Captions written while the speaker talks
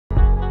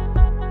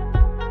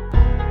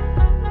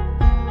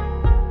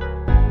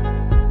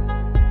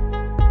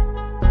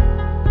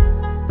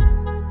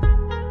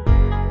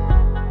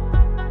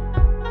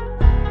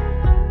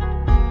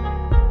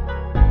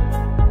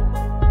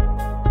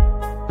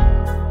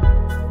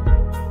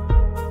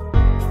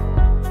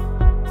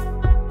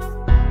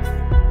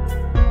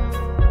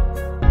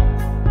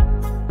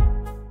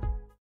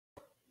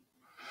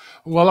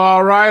Well,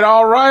 all right,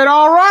 all right,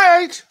 all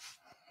right.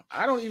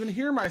 I don't even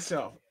hear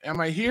myself.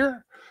 Am I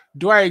here?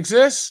 Do I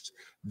exist?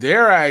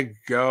 There I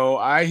go.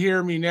 I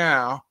hear me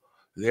now.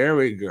 There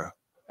we go.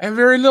 And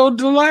very little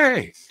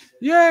delay.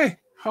 Yay.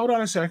 Hold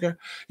on a second.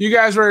 You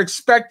guys were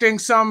expecting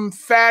some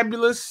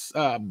fabulous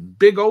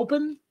big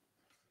open?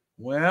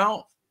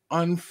 Well,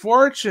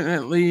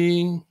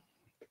 unfortunately,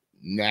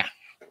 nah.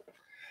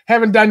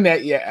 Haven't done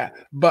that yet,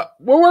 but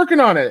we're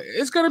working on it.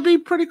 It's going to be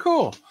pretty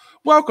cool.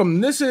 Welcome.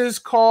 This is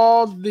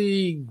called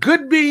the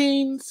Good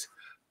Beans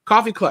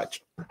Coffee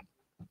Clutch.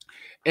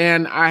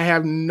 And I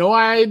have no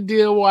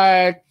idea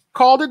why I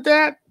called it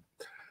that,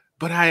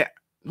 but I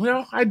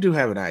do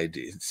have an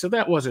idea. So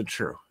that wasn't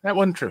true. That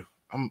wasn't true.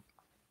 I'm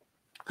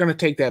going to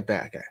take that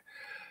back.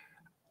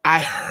 I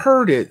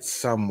heard it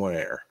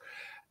somewhere.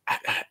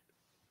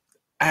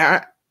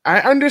 I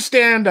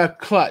understand a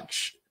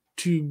clutch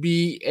to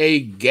be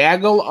a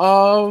gaggle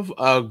of,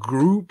 a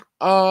group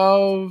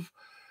of,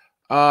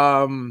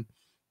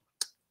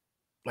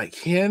 like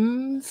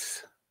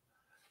hens,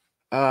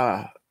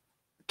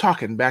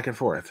 talking back and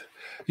forth.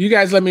 You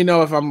guys let me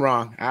know if I'm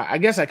wrong. I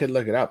guess I could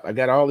look it up. I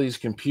got all these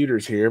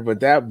computers here, but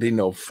that would be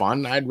no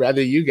fun. I'd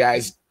rather you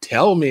guys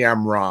tell me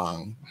I'm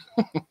wrong.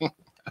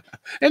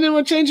 And then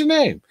we'll change the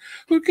name.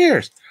 Who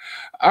cares?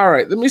 All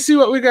right, let me see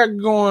what we got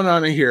going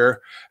on in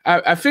here.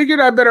 I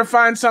figured I better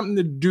find something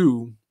to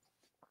do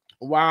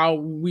while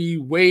we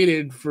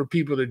waited for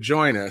people to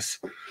join us.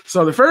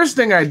 So the first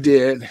thing I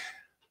did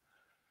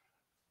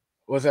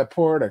was I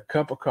poured a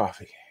cup of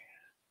coffee.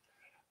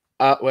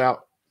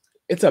 Well,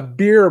 it's a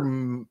beer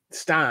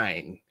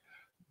stein,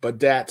 but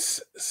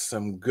that's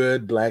some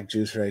good black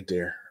juice right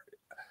there.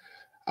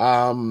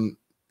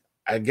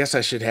 I guess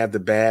I should have the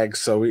bag.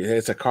 So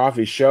it's a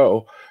coffee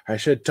show. I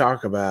should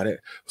talk about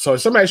it. So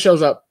if somebody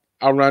shows up,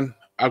 I'll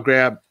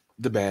grab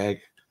the bag.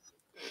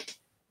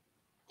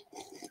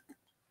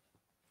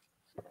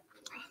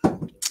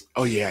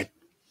 Oh yeah,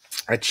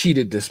 I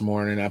cheated this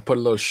morning. I put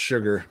a little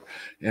sugar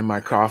in my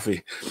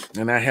coffee,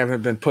 and I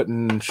haven't been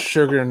putting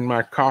sugar in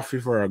my coffee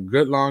for a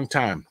good long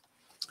time.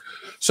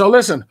 So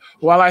listen,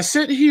 while I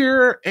sit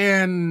here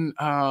and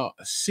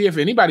see if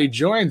anybody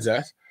joins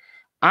us,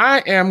 I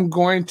am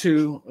going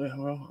to,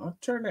 well, I'll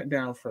turn that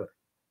down for,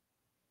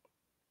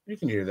 you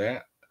can hear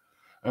that.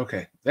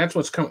 Okay, that's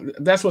what's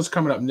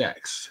coming up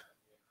next.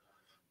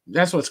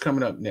 That's what's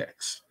coming up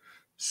next.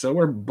 So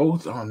we're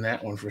both on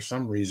that one for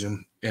some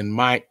reason in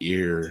my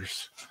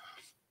ears.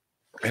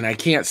 And I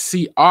can't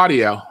see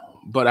audio,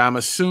 but I'm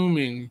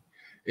assuming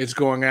it's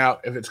going out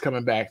if it's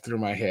coming back through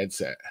my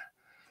headset.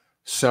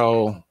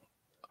 So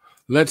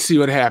let's see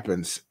what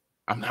happens.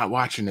 I'm not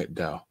watching it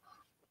though.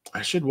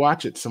 I should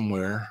watch it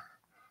somewhere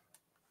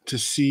to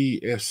see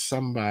if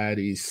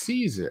somebody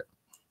sees it.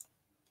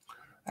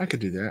 I could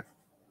do that.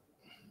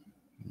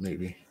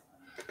 Maybe.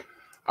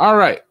 All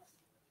right.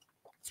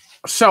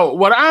 So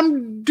what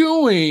I'm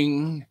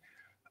doing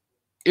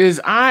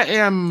is I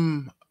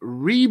am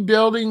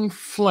rebuilding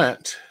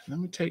Flint. Let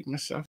me take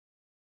myself.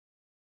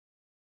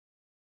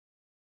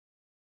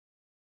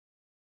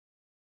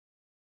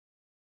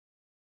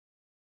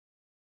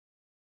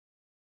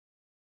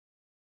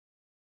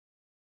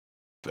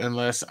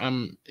 Unless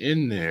I'm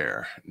in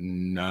there.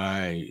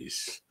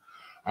 Nice.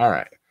 All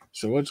right.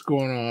 So what's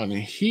going on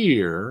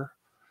here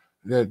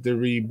that the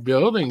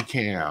rebuilding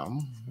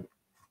cam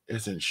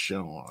isn't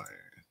showing?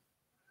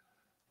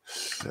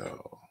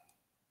 So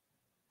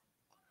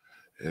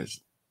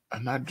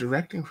I'm not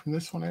directing from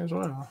this one as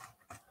well.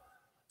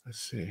 Let's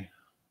see.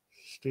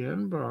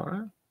 Stand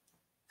by.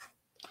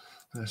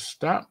 Let's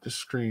stop the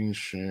screen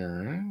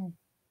sharing.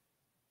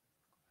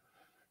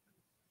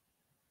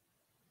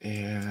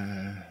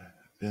 And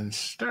then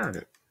start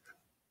it.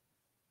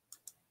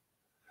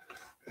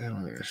 And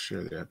we're going to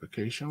share the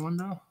application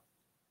window.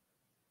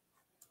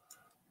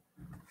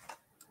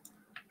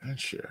 And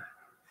share.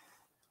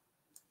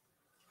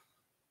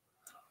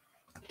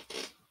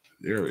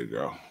 There we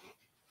go.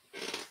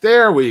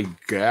 There we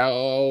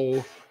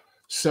go.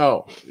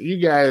 So you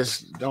guys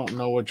don't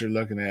know what you're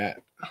looking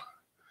at,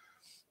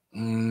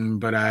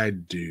 but I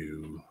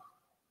do.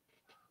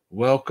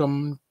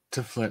 Welcome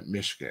to Flint,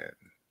 Michigan.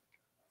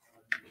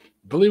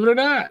 Believe it or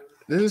not,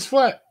 this is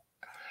Flint.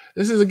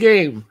 This is a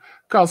game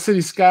called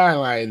City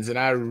Skylines, and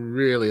I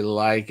really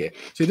like it.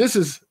 See, this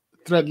is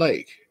Thread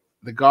Lake,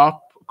 the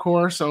golf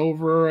course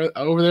over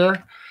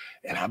there,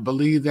 and I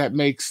believe that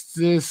makes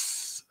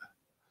this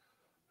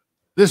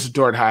is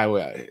Dort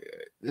Highway.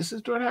 This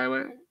is Dort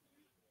Highway?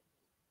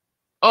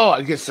 Oh,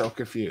 I get so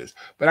confused.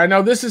 But I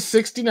know this is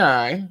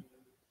 69,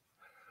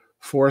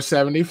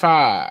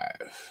 475.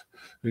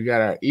 We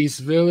got our East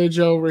Village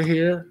over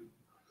here.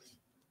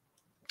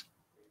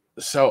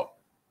 So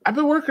I've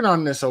been working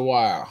on this a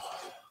while.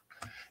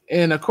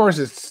 And of course,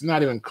 it's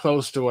not even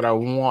close to what I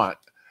want.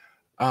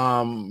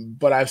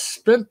 But I've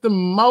spent the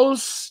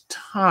most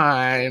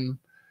time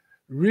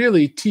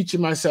really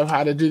teaching myself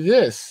how to do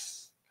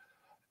this.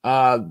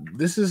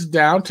 This is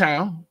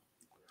downtown,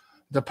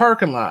 the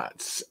parking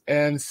lots,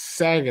 and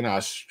Saginaw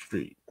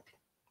Street.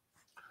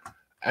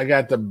 I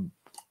got the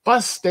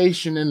bus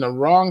station in the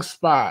wrong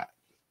spot.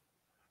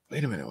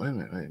 Wait a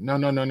minute.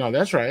 No.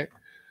 That's right.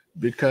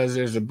 Because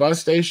there's a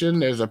bus station,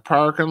 there's a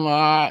parking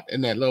lot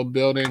in that little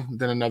building,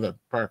 then another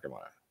parking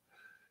lot.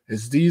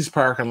 It's these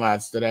parking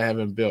lots that I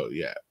haven't built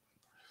yet.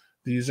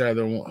 These are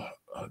the ones.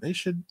 Oh, they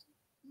should,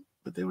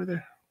 but they were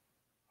there.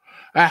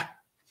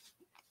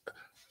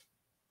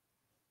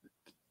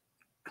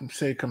 Come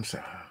say.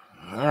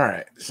 All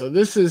right. So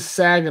this is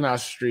Saginaw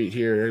Street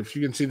here. If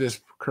you can see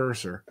this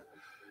cursor.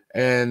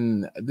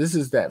 And this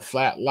is that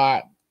flat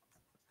lot.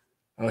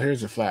 Oh,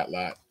 here's a flat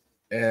lot.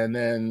 And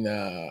then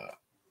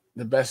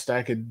the best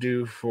I could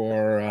do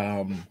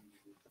for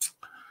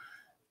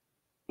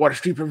Water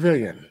Street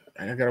Pavilion.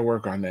 I got to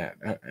work on that.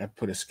 I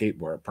put a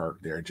skateboard park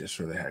there just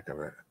for the heck of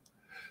it.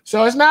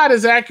 So it's not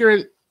as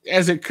accurate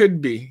as it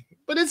could be,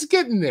 but it's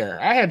getting there.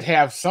 I had to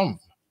have some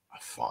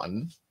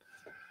fun.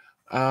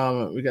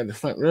 We got the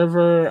Flint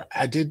River.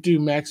 I did do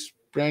Max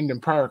Brandon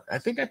Park. I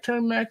think I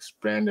turned Max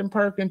Brandon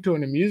Park into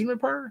an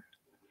amusement park.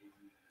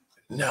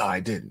 No, I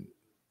didn't.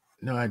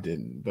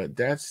 But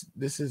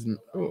this is.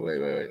 Oh,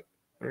 wait.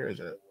 Where is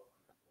it?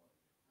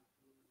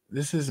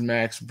 This is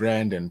Max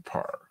Brandon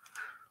Park.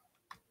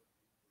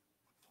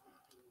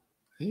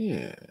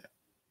 Yeah.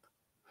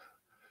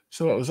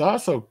 So what was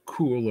also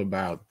cool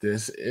about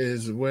this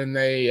is when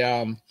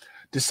they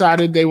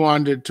decided they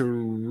wanted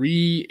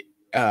to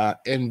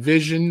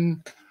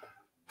envision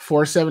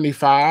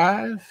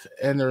 475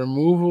 and the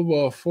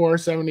removal of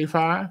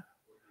 475,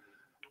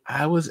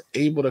 I was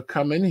able to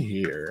come in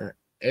here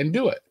and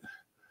do it.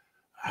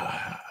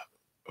 I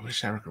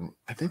wish I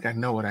think I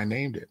know what I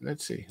named it.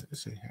 Let's see.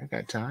 I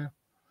got time.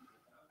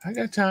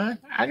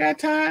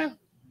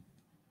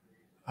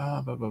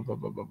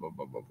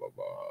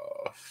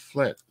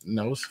 Flint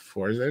Nose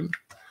Forzen.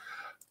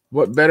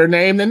 What better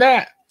name than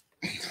that?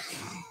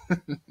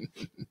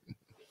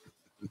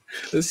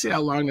 Let's see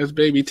how long this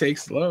baby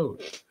takes to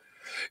load.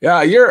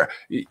 Yeah,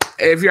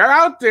 if you're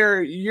out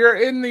there, you're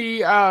in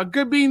the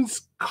Good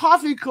Beans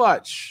Coffee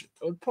Clutch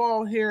with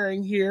Paul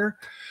Herring here,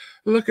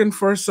 looking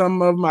for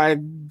some of my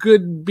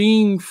good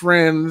bean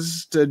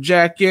friends to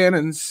jack in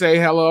and say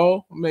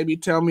hello. Maybe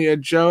tell me a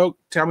joke.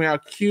 Tell me how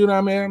cute I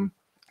am.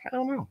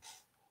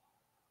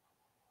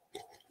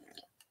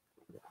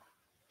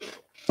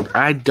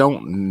 I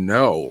don't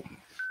know.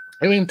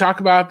 I mean, talk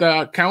about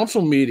the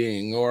council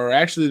meeting or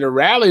actually the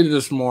rally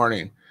this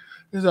morning.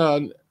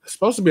 There's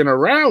supposed to be a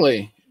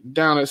rally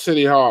down at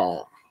City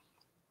Hall.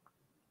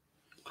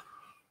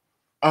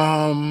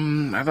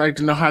 I'd like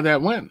to know how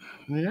that went.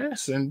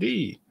 Yes,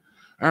 indeed.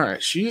 All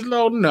right, she's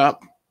loading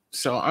up.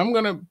 So I'm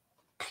going to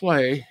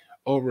play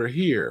over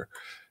here.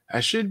 I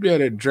should be able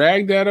to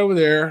drag that over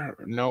there.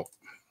 Nope.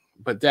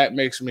 But that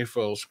makes me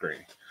full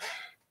screen.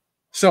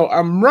 So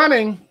I'm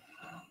running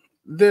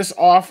this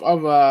off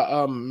of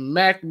a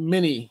Mac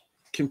Mini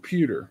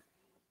computer.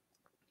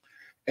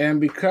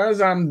 And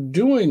because I'm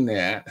doing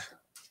that,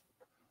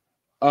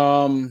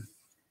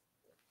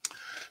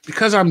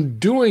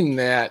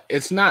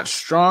 it's not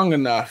strong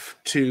enough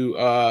to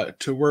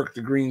work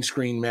the green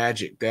screen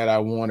magic that I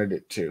wanted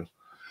it to.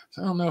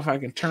 So I don't know if I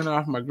can turn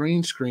off my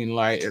green screen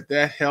light. If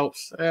that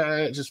helps,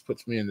 it just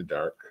puts me in the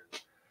dark.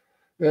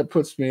 That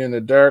puts me in the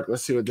dark.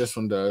 Let's see what this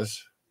one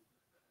does.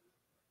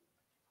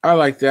 I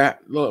like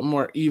that. A little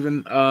more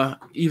even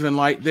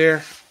light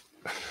there.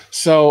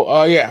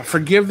 So yeah,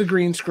 forgive the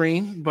green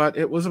screen, but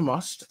it was a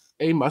must.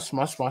 A must.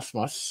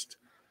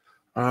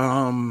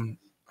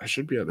 I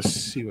should be able to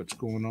see what's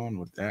going on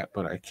with that,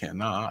 but I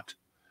cannot.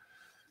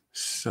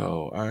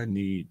 So I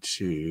need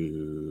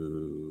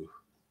to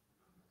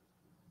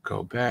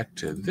go back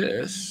to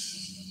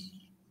this,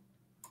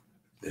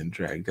 then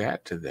drag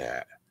that to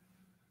that.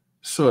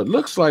 So it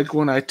looks like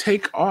when I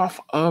take off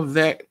of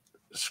that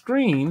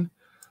screen,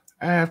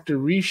 I have to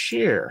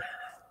reshare,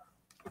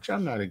 which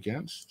I'm not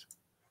against.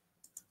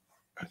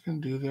 I can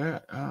do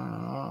that.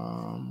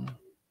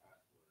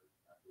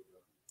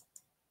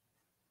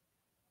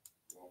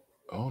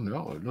 Oh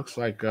no, it looks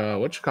like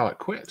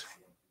quit.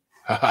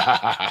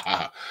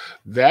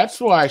 That's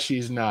why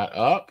she's not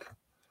up.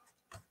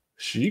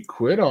 She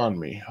quit on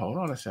me. Hold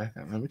on a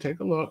second. Let me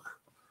take a look.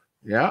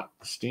 Yeah,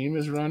 Steam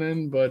is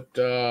running, but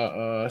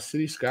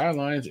City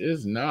Skylines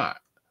is not.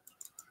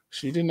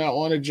 She did not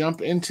want to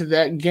jump into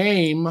that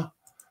game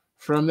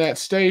from that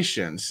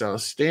station. So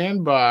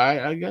stand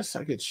by. I guess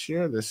I could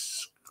share the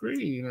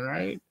screen,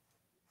 right?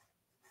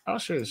 I'll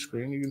share the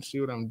screen. You can see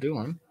what I'm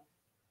doing.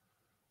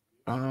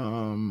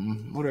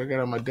 What do I got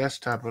on my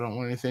desktop? I don't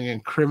want anything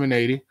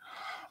incriminating.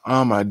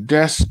 On my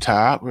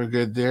desktop, we're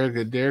good there.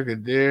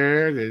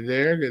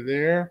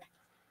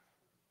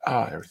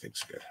 Ah,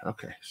 everything's good.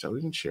 Okay, so we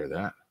can share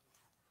that.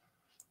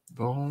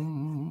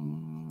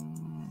 Boom.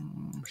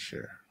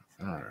 Share.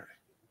 All right.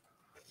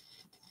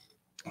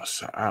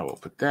 So I will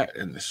put that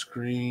in the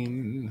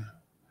screen.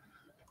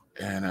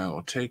 And I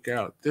will take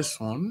out this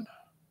one.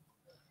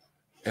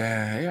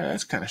 Yeah,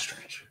 that's kind of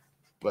strange.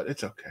 But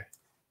it's okay.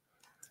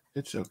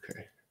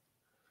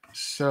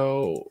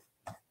 So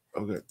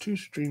I've got two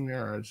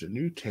StreamYards, a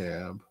new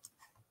tab.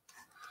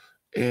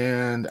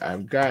 And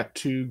I've got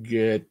to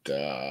get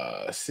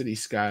City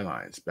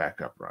Skylines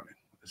back up running.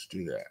 Let's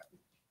do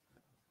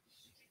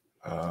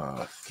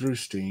that. Through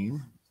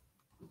Steam,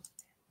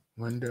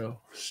 window,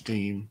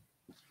 Steam.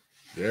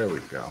 There we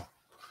go.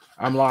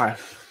 I'm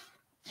live.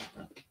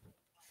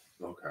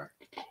 Okay.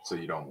 So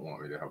you don't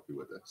want me to help you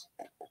with this?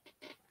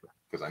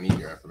 Because I need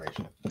your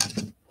information.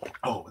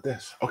 Oh, with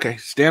this. Okay,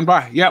 stand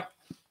by. Yep.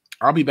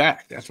 I'll be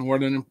back. That's more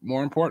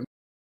important.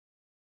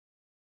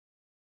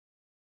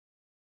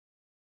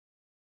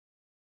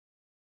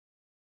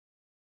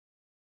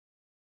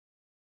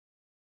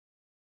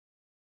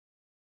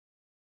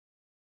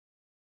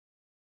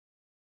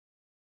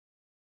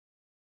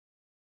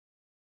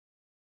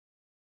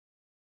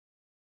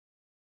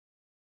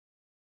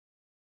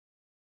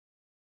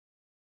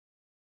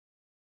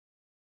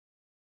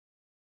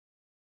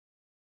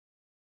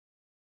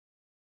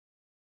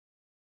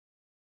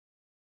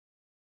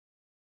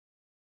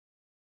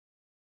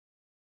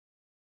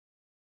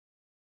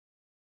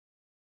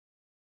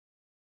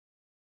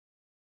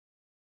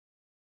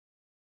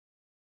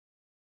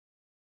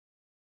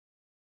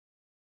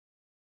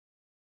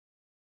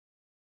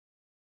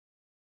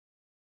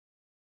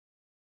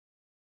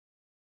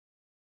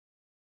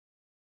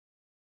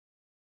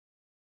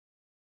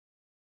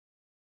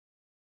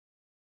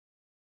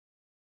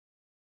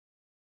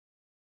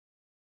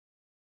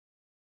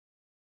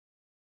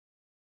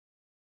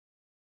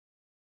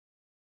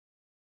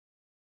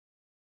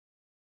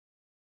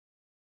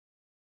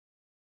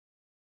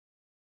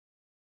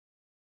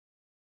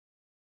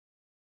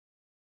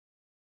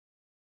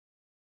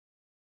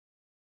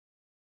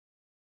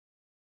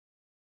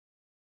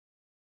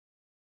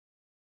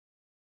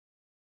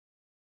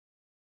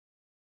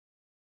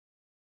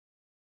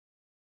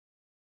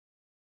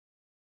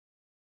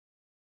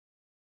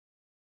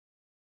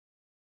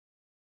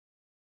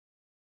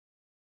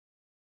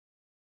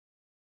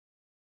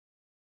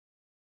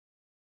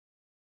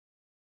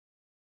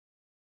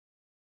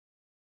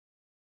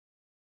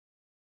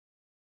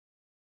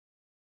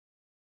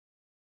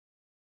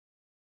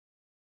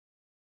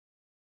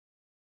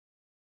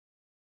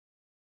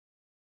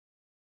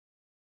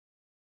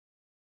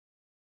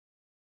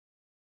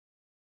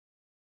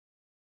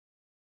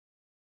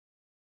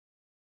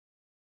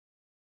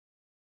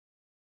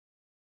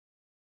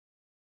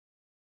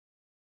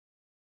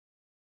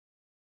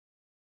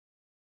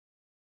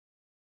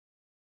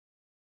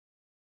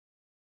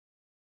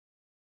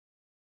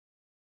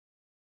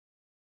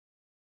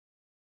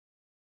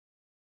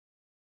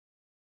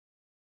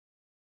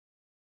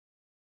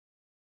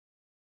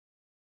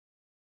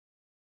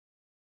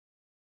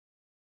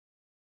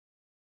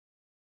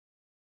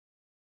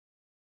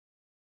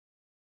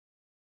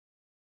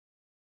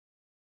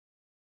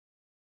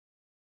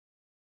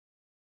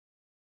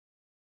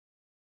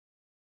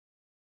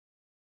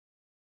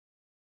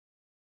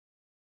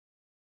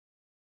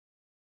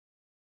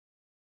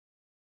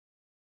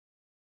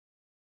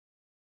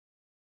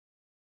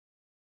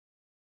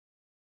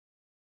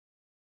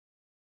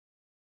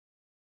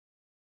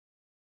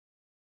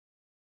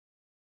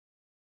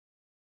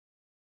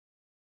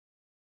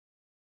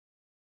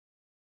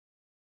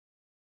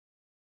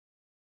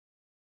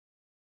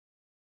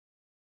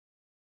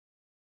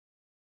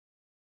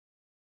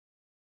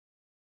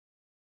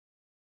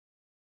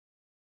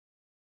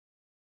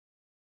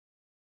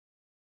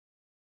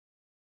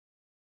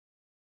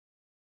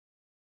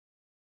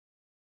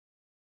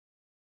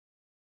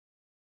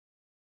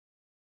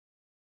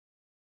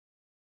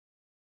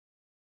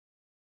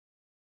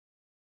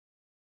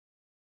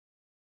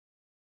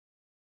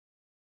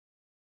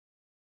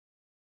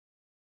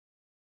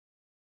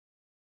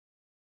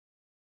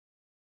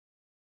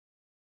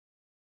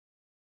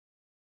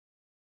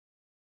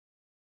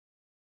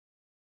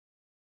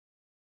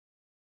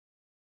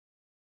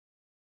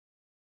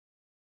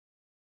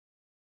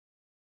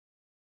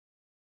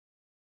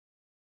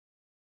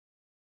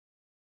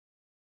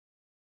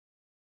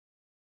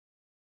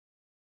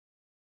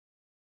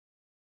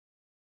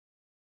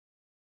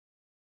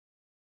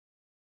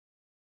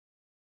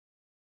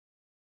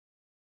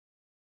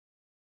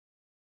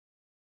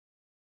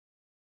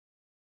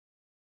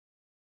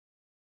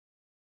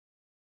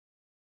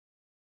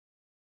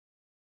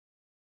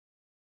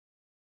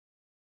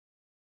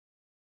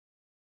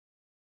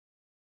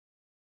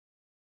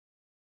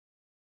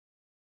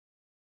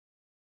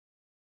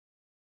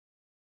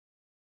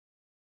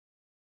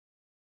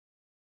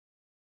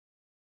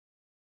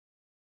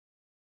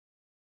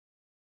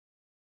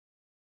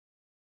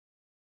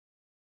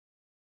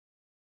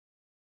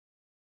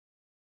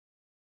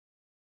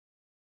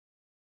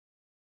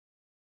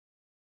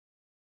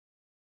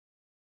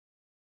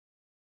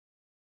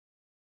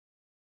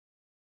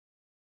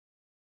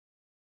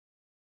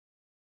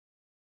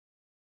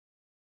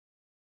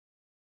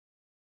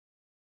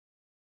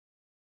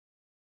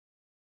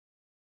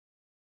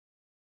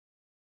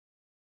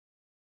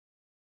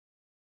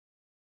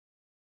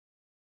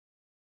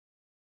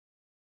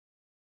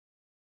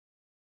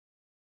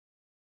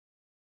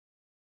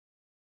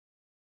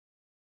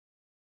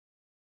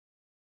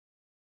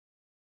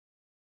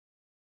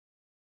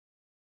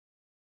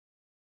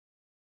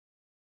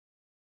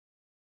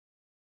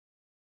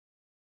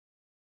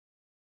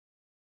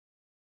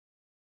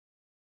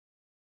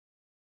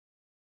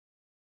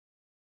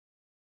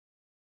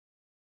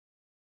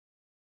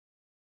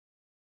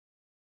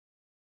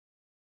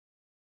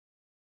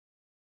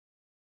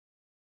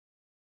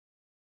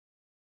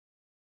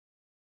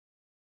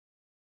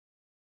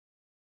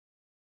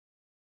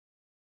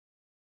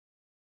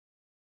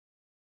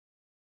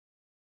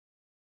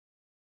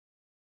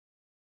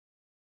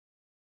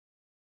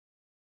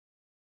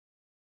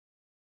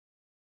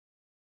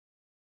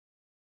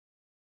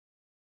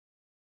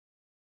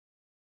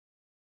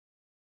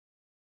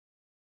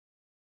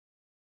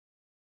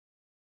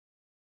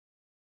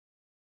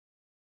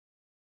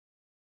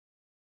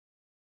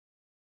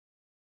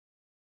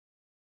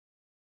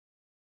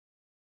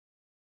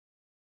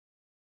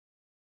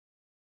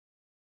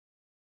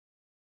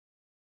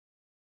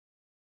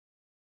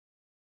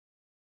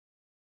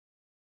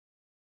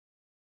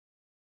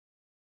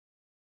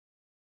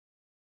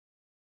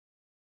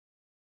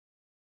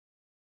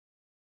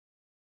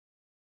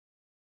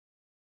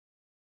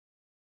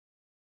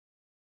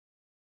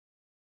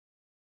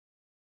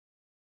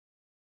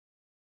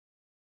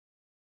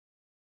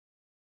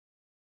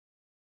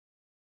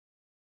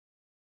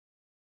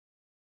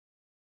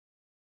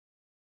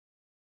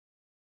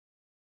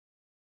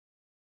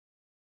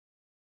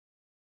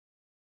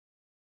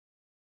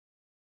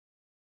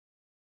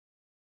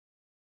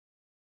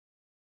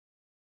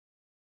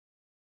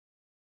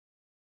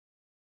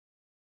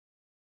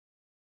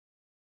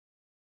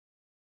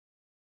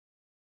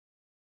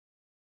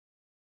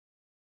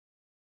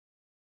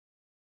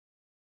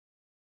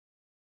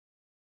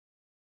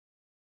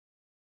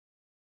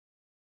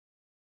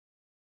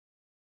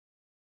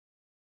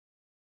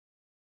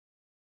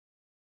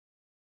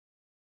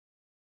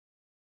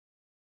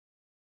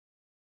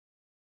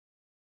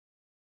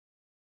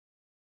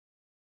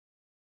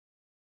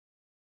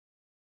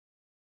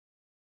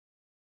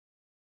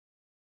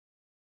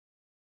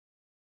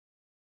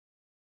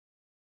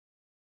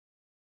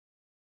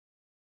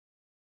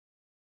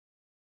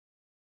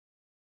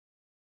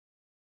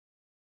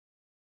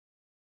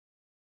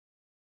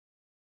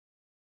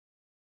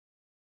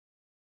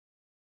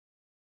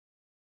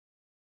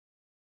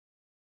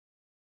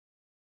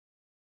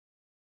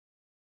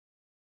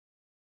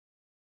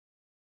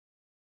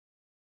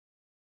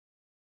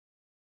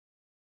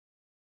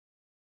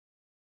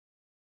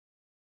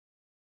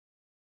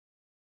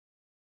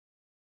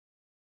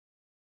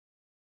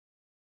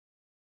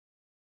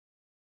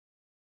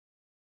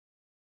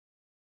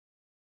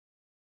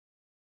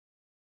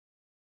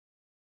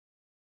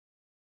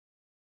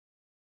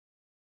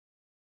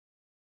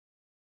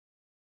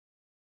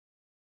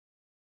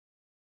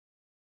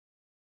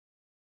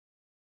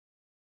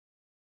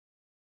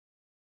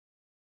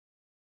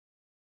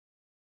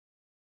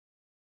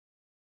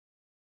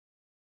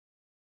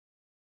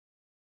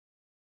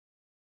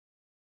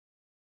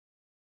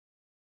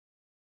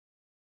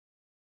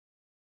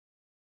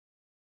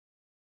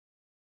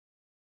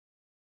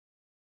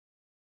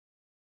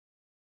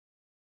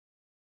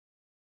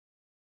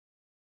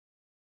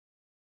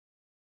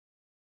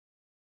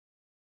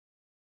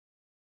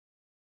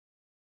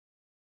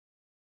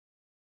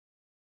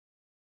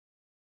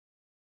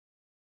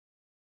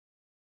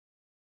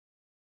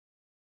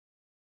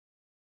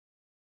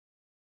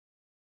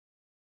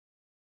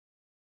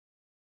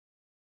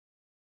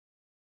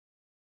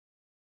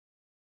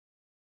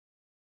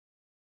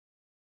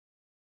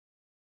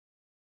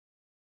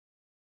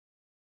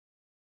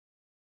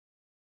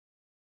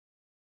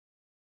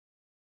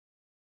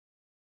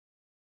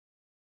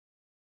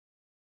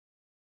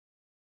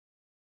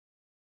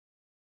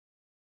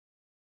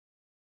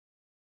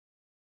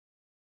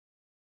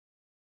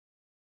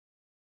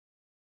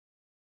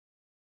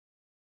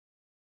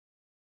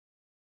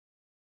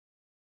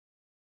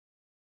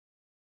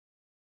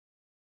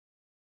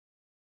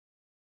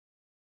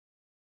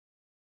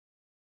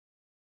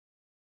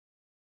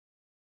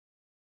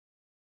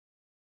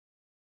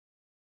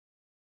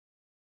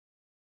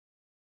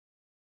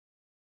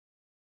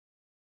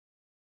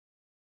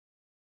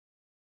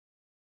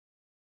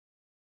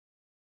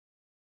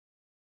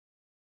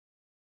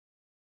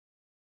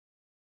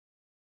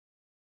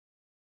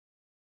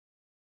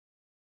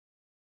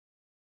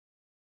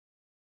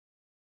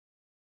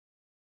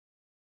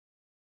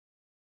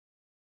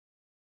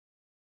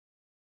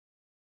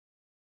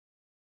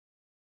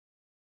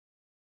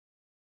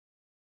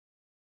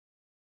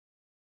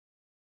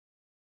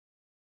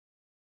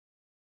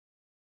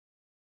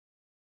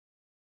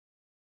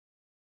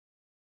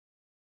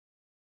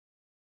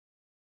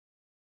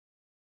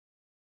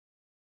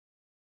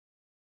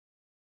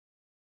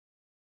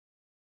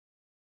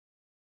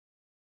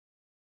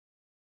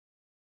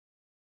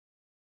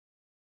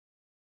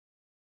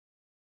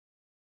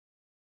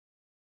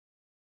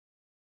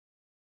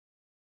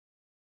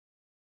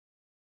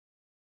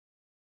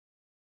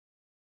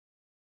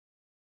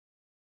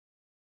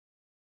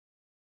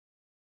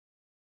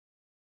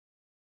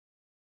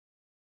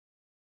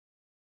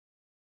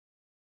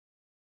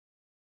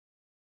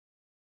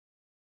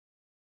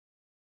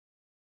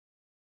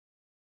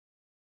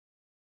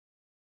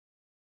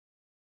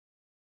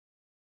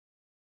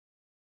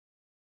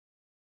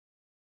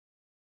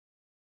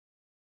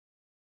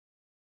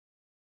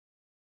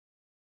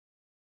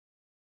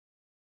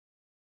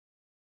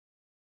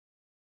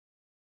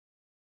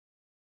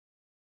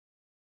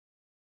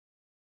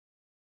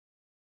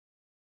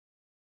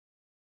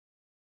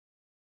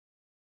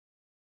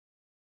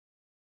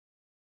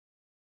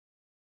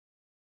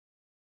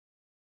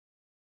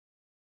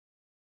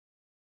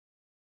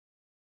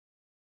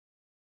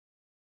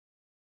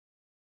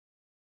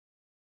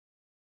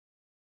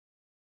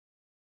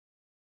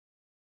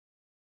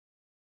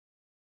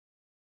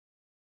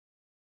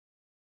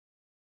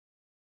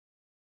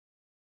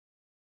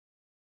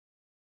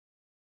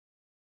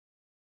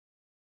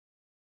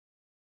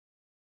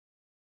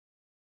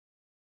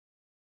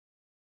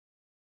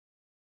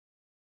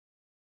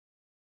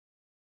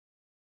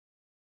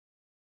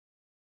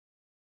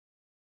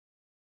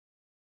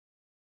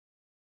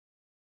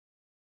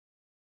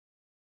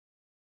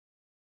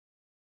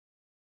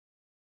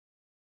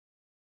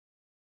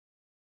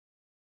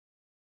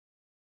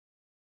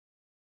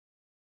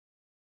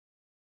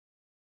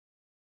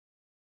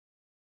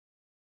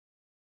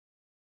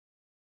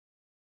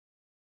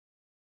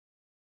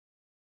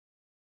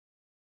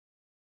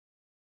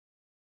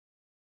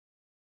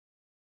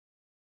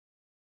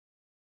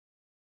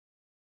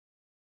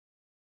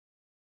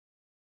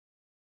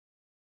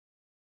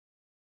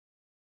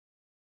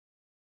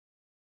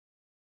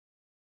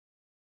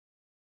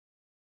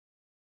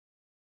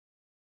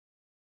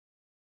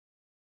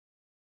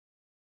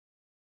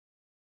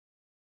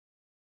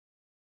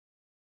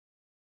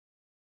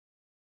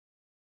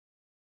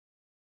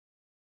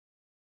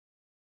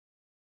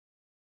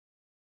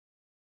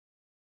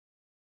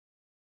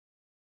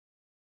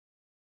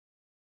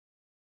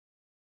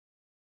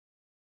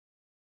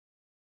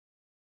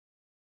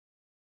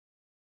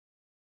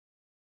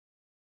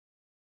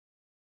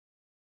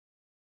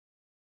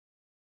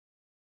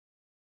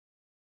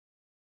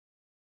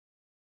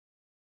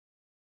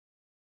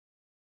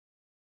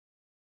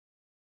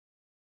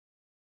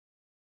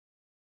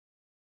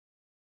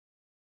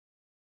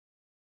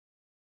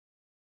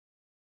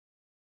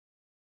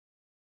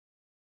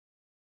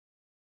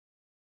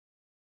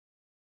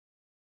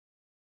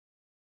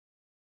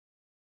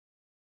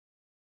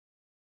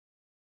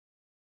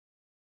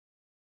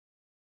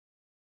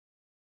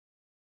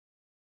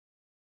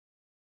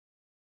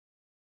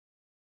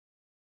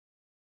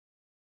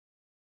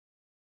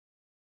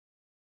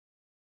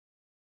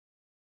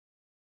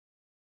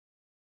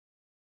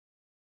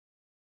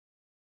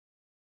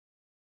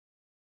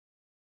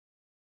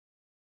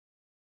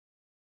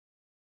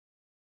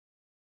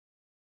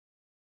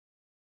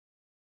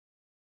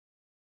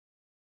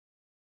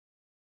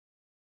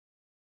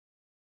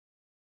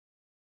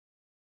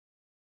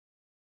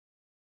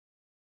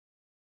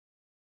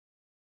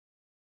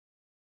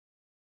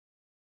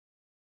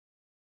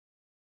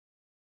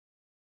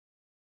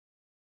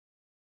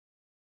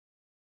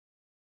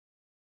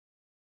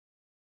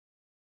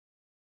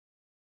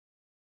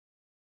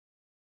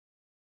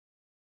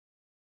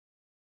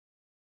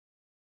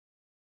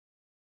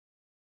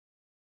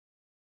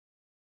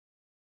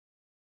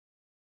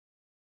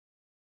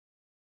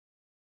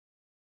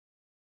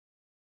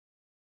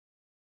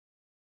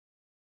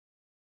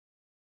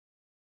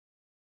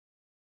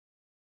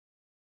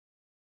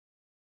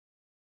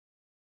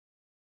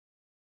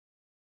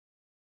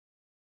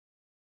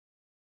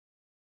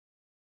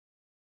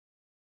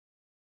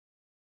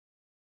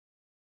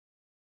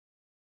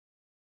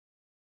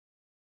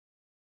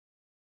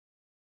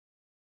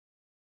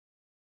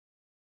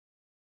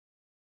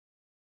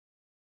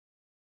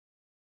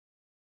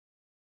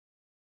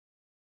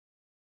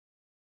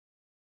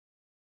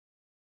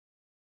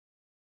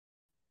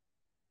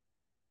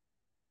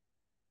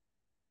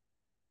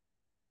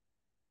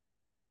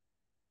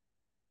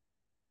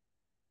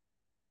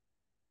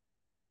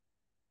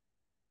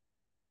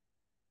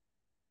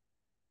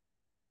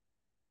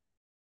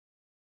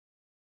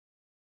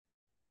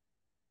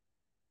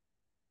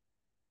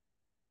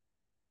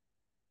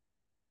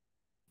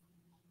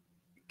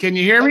 Can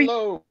you hear me?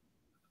 Hello.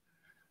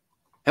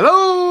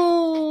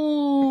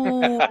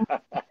 Hello.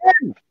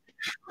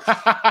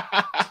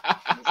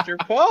 Mr.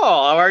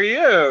 Paul, how are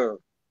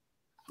you?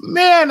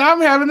 Man,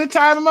 I'm having the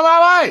time of my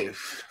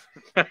life.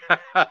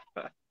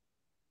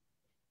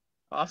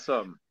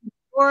 Awesome.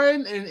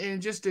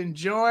 And just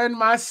enjoying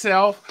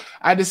myself.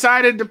 I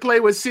decided to play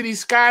with City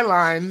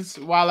Skylines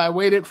while I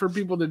waited for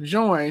people to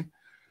join.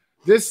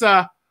 This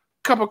cup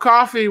of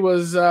coffee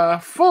was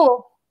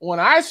full when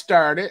I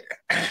started.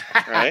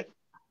 Right.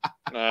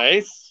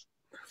 Nice.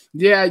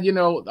 Yeah, you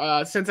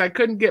know, since I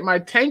couldn't get my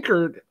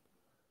tankard,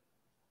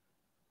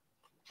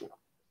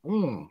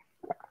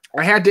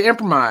 I had to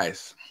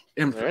improvise.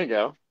 There you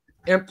go.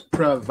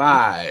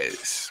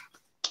 Improvise.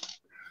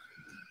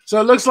 So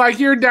it looks like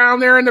you're down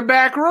there in the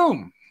back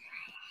room.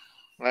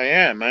 I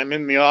am. I'm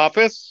in the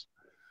office.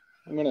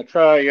 I'm gonna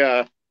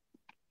try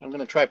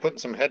putting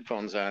some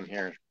headphones on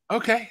here.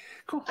 Okay,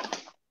 cool.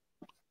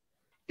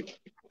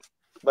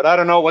 But I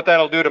don't know what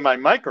that'll do to my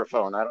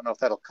microphone. I don't know if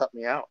that'll cut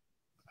me out.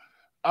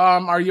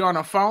 Are you on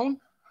a phone?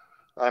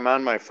 I'm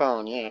on my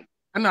phone, yeah.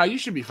 No, you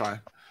should be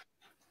fine.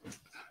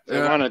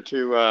 I wanted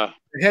to the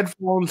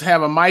headphones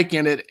have a mic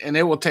in it and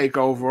it will take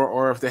over,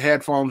 or if the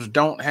headphones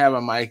don't have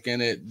a mic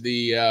in it,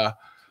 the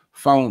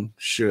phone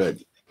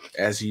should,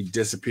 as he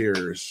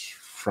disappears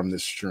from the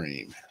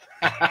stream.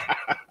 I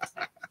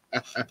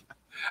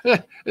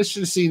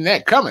should have seen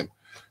that coming.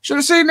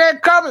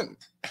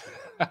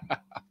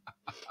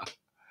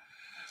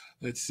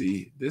 Let's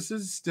see. This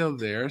is still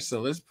there,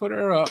 so let's put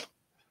her up.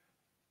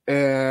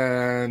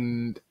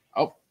 And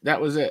oh,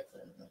 that was it.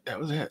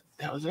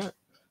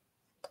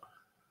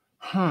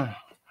 Huh.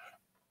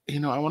 You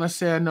know, I want to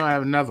say I know I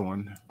have another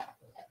one,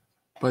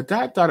 but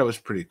I thought it was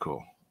pretty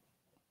cool.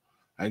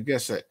 I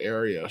guess an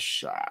aerial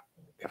shot,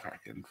 if I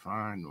can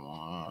find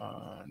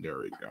one. There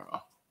we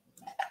go.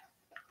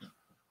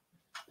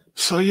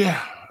 So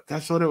yeah,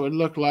 that's what it would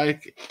look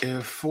like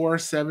if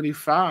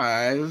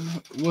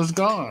 475 was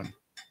gone.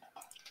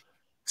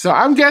 So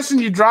I'm guessing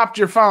you dropped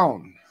your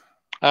phone.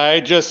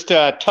 I just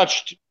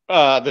touched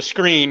the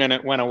screen and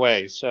it went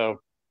away.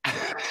 So,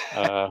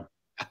 but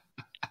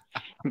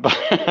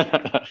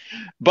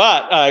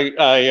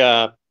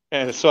I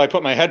so I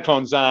put my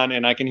headphones on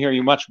and I can hear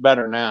you much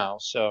better now.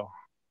 So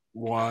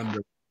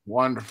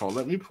wonderful.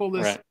 Let me pull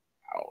this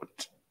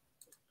out.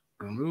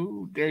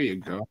 Remove. There you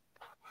go.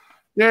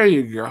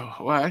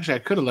 Well, actually, I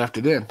could have left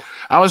it in.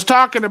 I was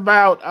talking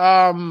about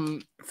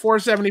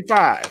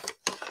 475.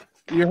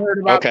 You heard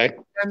about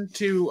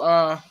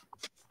to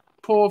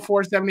pull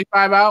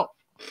 475 out?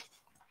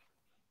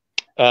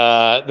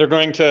 They're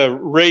going to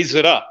raise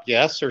it up,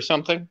 yes, or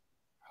something?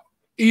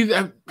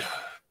 Either,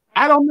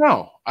 I don't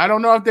know. I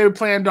don't know if they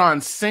planned on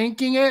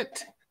sinking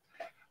it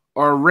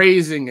or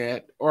raising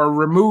it or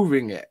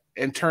removing it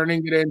and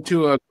turning it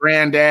into a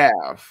Grand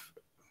Ave.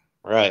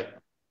 Right.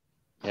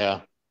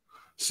 Yeah.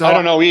 So I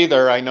don't know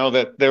either. I know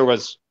that there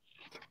was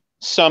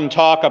some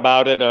talk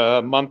about it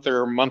a month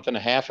and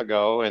a half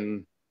ago,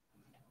 and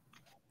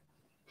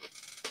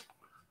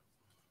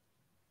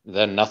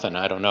then nothing.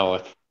 I don't know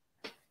if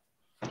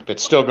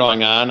it's still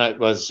going on. It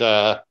was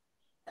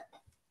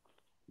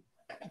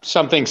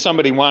something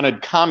somebody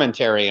wanted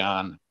commentary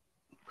on,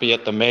 be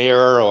it the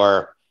mayor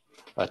or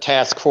a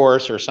task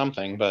force or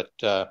something, but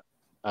I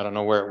don't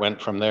know where it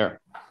went from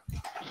there.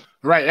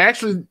 Right.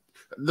 Actually,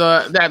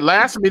 that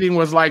last meeting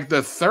was like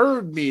the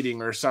third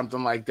meeting or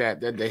something like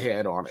that they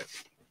had on it.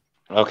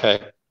 Okay.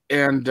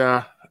 And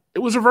it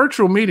was a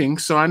virtual meeting,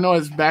 so I know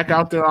it's back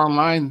out there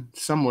online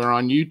somewhere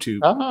on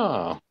YouTube.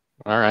 Oh,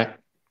 all right.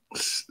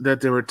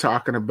 That they were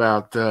talking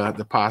about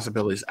the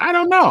possibilities. I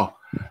don't know.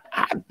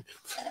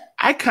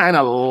 I kind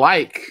of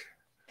like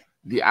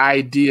the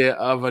idea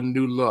of a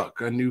new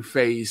look, a new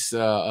face,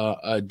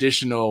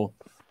 additional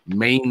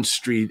Main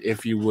Street,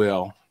 if you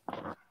will.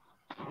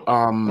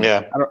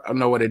 I don't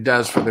know what it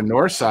does for the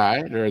north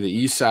side or the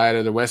east side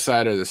or the west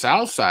side or the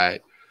south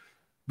side,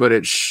 but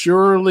it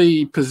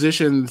surely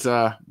positions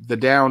the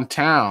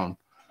downtown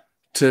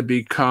to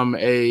become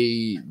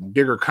a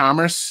bigger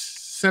commerce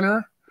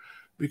center,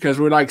 because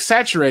we're like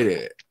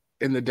saturated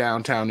in the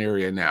downtown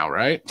area now,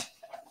 right?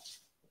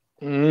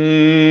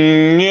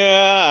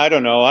 Yeah, I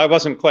don't know. I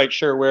wasn't quite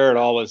sure where it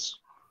all was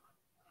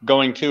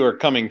going to or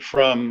coming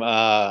from.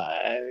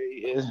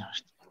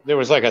 There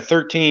was like a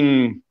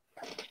 $13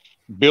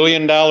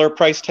 billion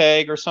price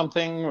tag or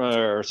something,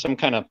 or some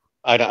kind of,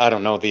 I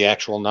don't know the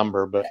actual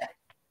number, but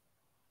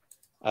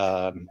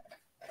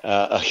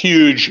a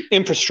huge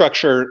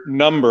infrastructure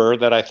number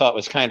that I thought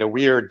was kind of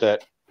weird.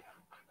 That,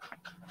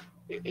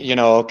 you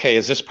know, okay,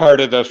 is this part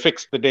of the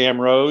fix the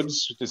damn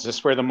roads? Is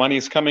this where the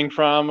money's coming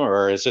from?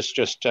 Or is this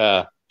just,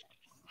 a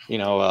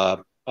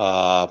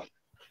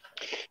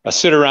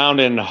sit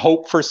around and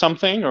hope for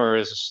something? Or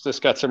is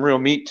this got some real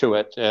meat to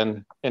it?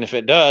 And if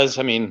it does,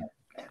 I mean,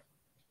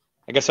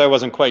 I guess I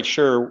wasn't quite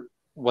sure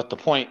what the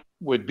point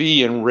would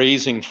be in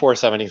raising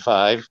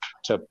 475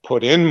 to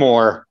put in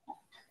more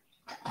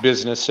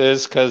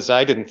businesses, because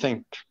I didn't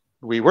think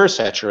we were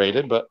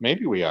saturated, but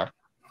maybe we are.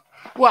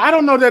 Well, I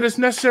don't know that it's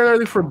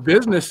necessarily for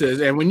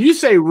businesses. And when you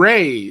say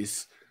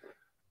raise,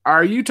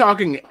 are you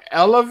talking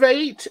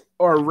elevate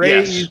or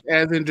raise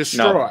as in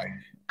destroy? No,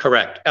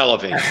 correct.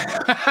 Elevate.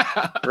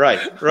 Right.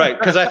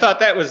 Because I thought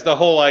that was the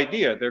whole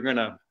idea. They're going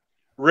to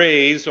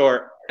raise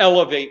or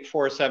elevate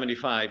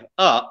 475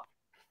 up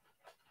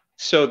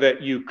so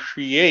that you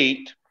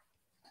create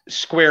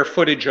square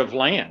footage of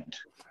land.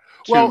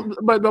 Well,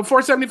 but the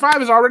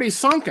 475 is already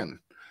sunken.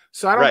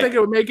 So I don't Right. think it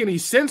would make any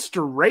sense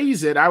to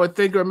raise it. I would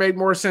think it would make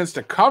more sense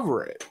to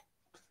cover it.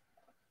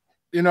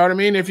 You know what I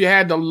mean? If you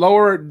had to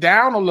lower it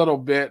down a little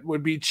bit,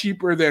 would be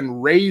cheaper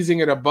than raising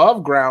it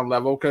above ground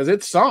level because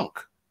it's sunk.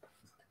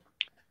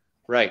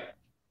 Right.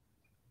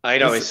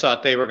 I'd always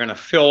thought they were going to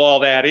fill all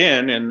that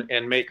in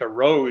and make a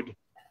road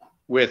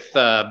with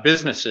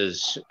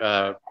businesses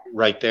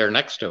right there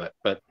next to it.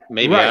 But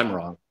maybe Right. I'm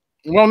wrong.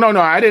 Well, no,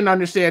 I didn't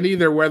understand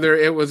either whether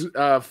it was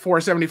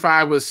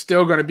 475 was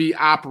still going to be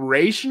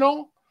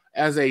operational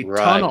as a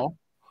Right. tunnel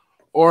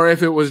or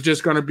if it was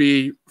just going to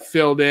be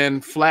filled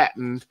in,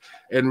 flattened,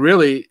 and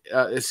really,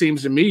 it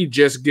seems to me,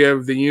 just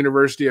give the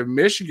University of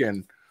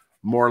Michigan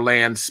more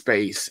land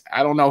space.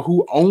 I don't know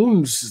who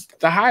owns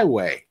the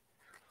highway.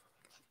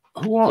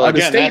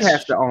 The state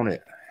has to own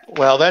it.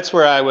 Well, that's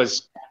where I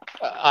was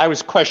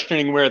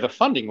questioning where the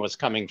funding was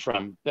coming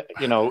from.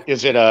 You know,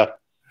 is it a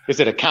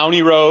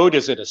county road?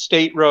 Is it a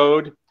state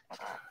road?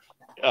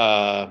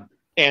 And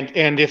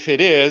if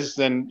it is,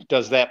 then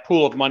does that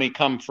pool of money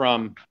come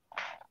from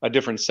a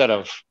different set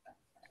of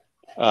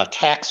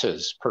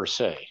taxes per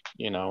se?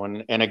 You know,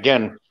 and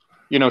again,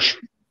 you know,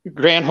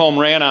 Granholm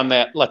ran on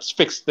that let's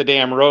fix the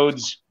damn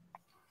roads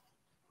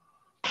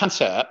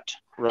concept,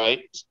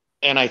 right?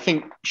 And I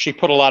think she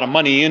put a lot of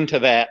money into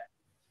that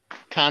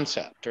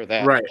concept or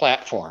that Right.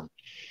 platform.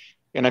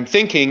 And I'm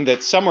thinking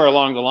that somewhere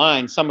along the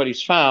line,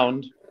 somebody's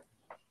found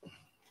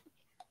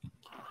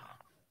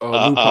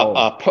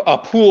a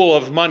pool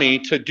of money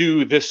to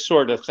do this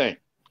sort of thing.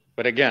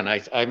 But again,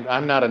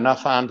 I'm not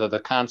enough onto the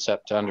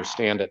concept to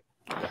understand it.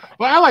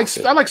 Well, I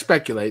like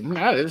speculating.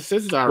 This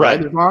is all right.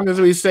 Right. As long as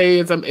we say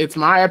it's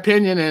my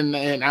opinion,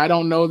 and I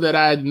don't know that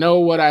I know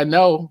what I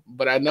know,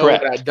 but I know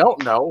Correct. what I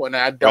don't know, and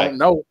I don't Right.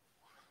 know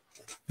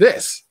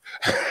this.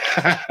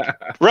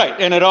 Right,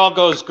 and it all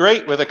goes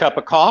great with a cup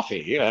of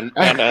coffee and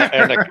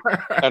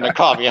a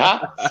coffee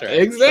hot.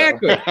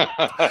 Exactly.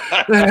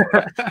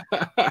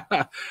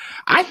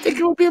 I think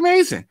it would be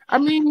amazing. I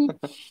mean,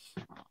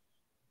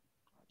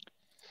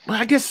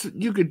 well, I guess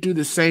you could do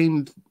the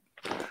same.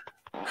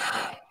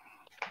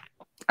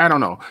 I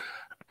don't know.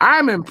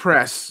 I'm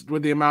impressed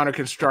with the amount of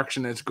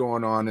construction that's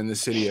going on in the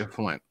city of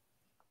Flint.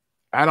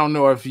 I don't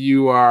know if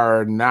you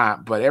are or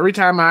not, but every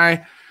time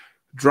I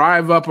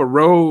drive up a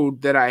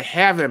road that I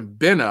haven't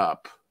been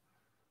up,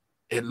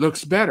 it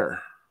looks better.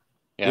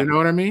 Yeah. You know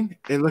what I mean?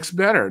 It looks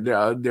better.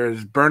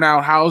 There's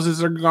burnout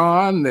houses are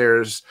gone.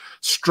 There's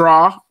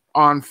straw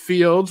on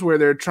fields where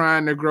they're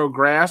trying to grow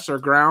grass or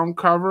ground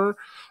cover.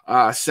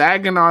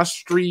 Saginaw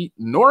Street,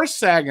 North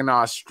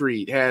Saginaw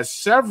Street has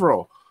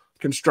several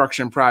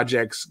construction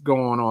projects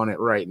going on it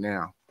right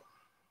now.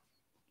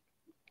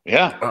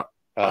 Yeah.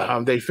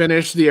 They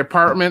finished the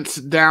apartments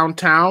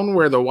downtown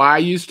where the Y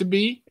used to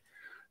be.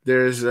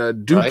 There's a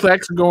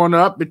duplex going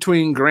up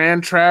between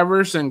Grand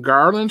Traverse and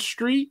Garland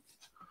Street.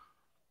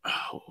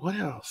 Oh, what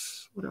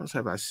else? What else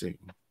have I seen?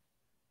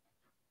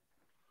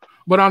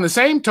 But on the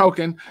same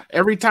token,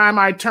 every time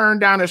I turn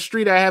down a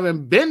street I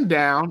haven't been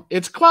down,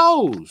 it's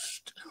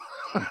closed.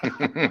 Do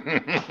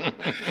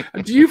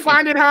you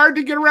find it hard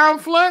to get around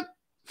Flint?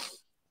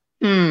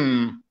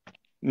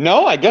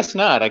 No, I guess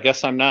not. I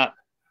guess I'm not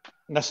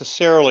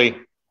necessarily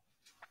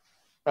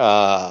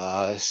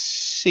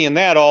seeing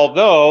that,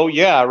 although,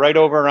 yeah, right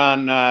over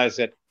on, is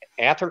it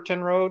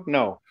Atherton Road?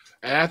 No.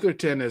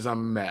 Atherton is a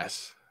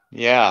mess.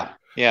 Yeah,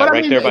 But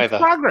right there by it's the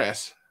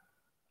progress.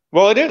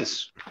 Well, it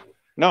is.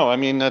 No, I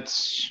mean,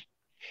 that's,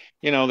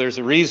 you know, there's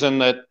a reason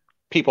that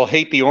people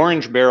hate the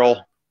orange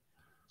barrel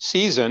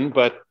season,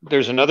 but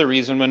there's another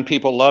reason when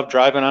people love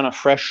driving on a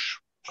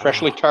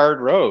freshly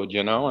tarred road,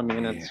 you know? I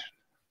mean, it's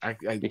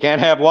you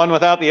can't have one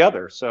without the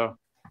other. So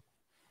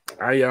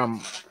I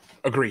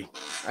agree.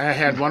 I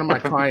had one of my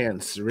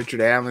clients, Richard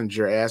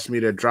Allinger, asked me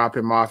to drop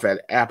him off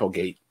at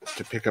Applegate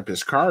to pick up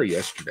his car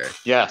yesterday.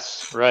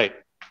 yes, right.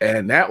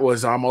 And that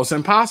was almost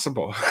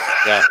impossible.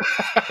 Yeah.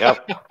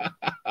 Yep.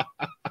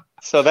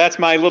 So that's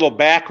my little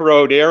back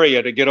road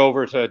area to get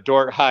over to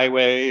Dort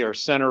Highway or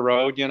Center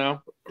Road, you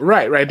know?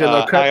 Right. The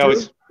little cut I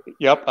always,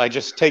 through. I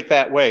just take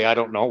that way. I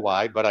don't know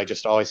why, but I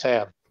just always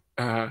have.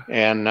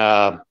 And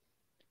I've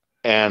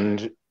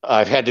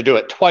had to do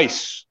it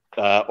twice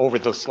over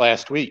this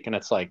last week, and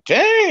it's like,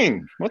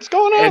 dang, what's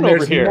going on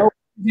over here? No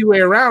easy way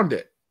around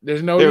it.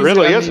 There's no. There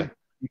really isn't.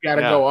 You got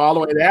to go all the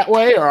way that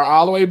way or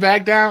all the way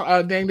back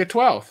down, dang the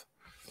 12th.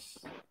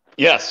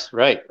 Yes,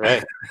 right.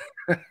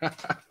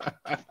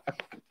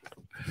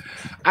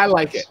 I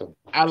like it.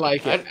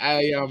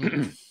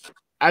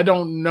 I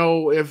don't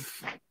know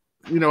if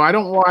I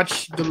don't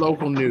watch the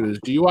local news.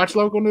 Do you watch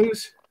local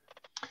news?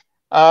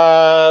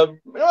 Well,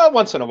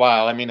 once in a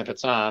while. I mean, if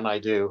it's on, I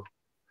do.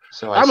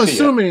 So I I'm see it.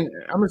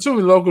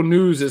 assuming local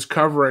news is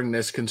covering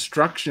this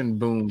construction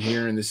boom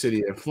here in the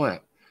city of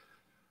Flint.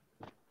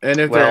 And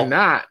if they're Well,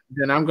 not,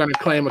 then I'm going to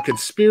claim a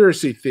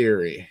conspiracy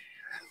theory.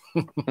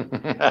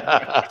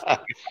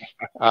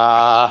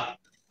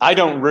 I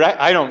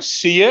don't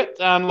see it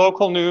on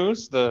local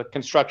news, the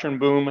construction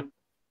boom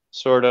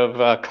sort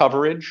of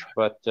coverage,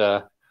 but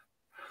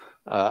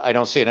I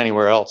don't see it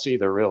anywhere else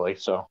either, really.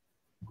 So,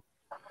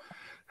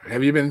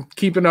 Have you been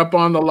keeping up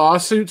on the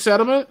lawsuit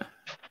settlement?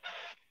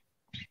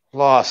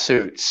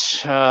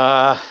 lawsuits.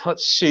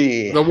 Let's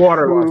see. The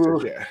water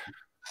lawsuit, yeah.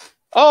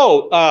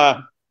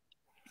 Oh,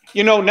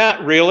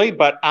 not really,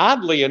 but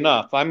oddly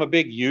enough, I'm a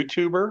big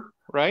YouTuber,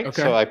 right?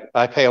 Okay. So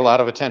I pay a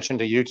lot of attention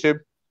to YouTube.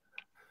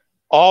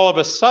 All of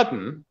a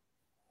sudden,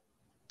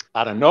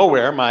 out of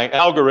nowhere, my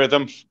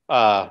algorithm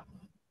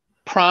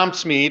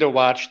prompts me to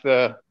watch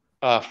the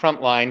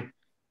Frontline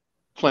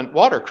Flint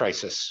Water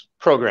Crisis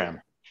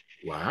program.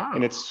 Wow.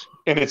 And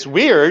it's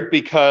weird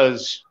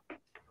because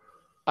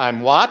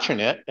I'm watching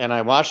it and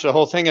I watch the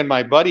whole thing, and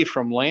my buddy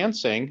from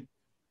Lansing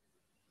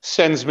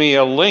sends me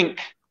a link,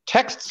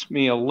 texts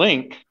me a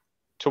link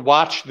to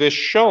watch this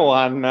show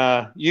on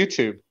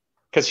YouTube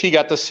because he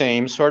got the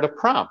same sort of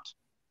prompt.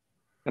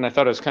 And I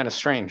thought it was kind of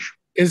strange.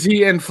 Is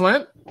he in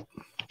Flint?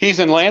 He's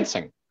in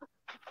Lansing.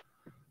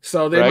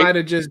 So they Right. might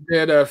have just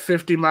did a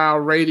 50-mile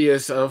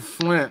radius of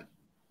Flint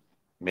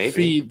Maybe.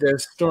 feed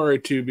this story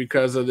to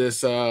because of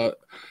this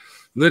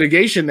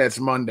litigation that's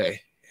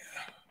Monday.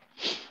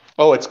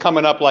 Oh, it's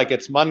coming up like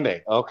it's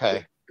Monday.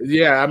 Okay.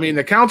 Yeah, I mean,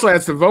 the council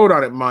has to vote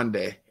on it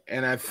Monday.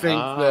 And I think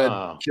the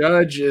Ah.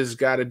 judge has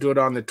got to do it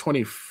on the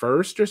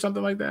 21st or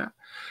something like that.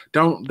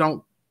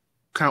 Don't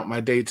count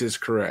my dates as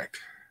correct.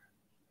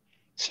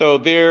 So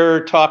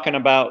they're talking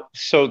about,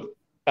 so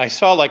I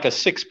saw like a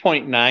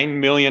 $6.9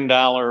 million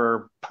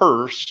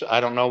purse.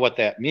 I don't know what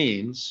that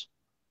means.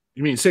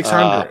 You mean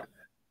 600?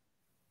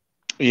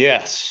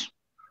 Yes.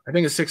 I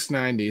think it's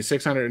 690,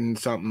 600 and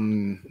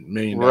something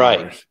million Right.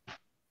 dollars.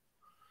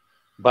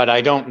 But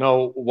I don't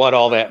know what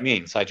all that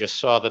means. I just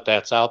saw that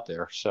that's out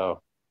there.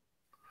 So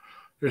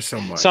There's so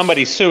much.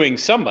 somebody's suing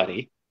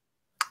somebody,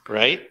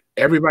 right?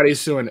 Everybody's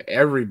suing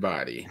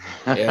everybody.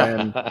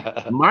 And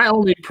my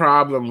only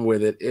problem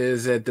with it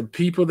is that the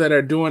people that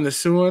are doing the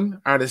suing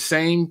are the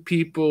same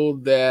people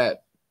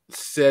that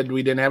said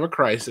we didn't have a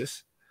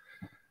crisis,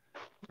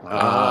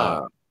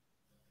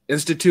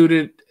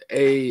 instituted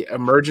a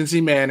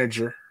emergency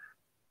manager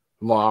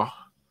law,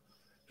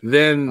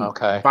 then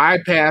Okay.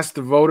 bypassed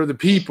the vote of the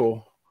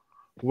people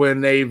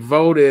when they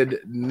voted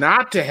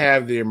not to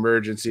have the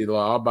emergency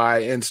law by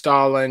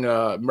installing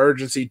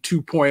emergency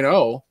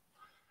 2.0.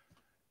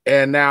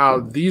 And now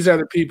these are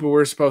the people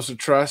we're supposed to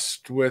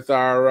trust with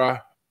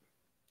our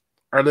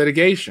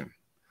litigation.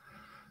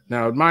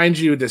 Now, mind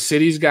you, the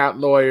city's got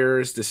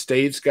lawyers, the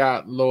state's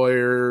got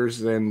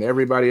lawyers, and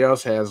everybody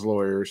else has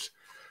lawyers.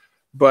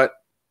 But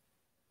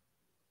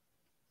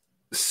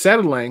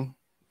settling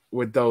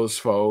with those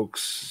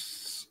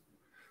folks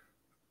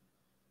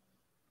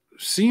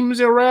seems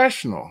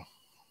irrational.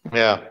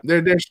 Yeah.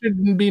 There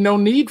shouldn't be no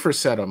need for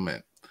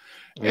settlement.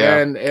 Yeah.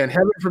 And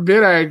heaven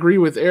forbid, I agree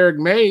with Eric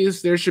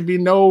Mays. There should be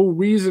no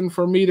reason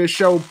for me to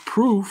show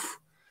proof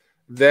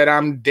that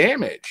I'm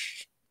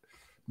damaged.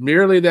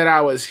 Merely that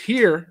I was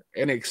here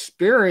and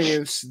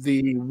experienced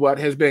what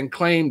has been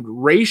claimed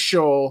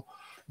racial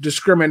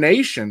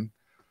discrimination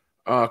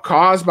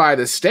caused by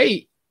the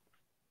state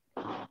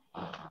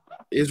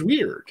is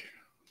weird.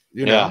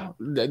 You know,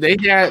 they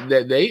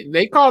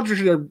called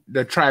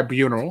the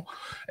tribunal,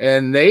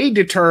 and they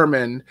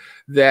determined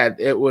that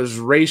it was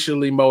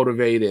racially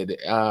motivated.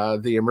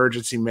 The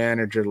emergency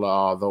manager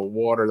law, the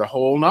water, the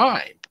whole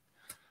nine.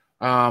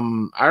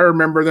 I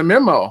remember the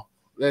memo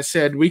that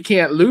said we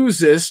can't lose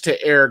this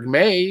to Eric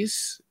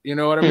Mays. You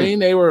know what I mean?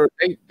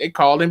 They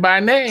called him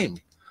by name.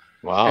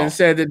 Wow. And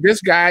said that this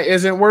guy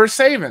isn't worth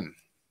saving.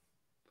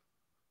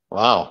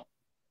 Wow.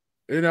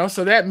 You know,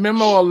 so that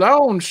memo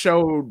alone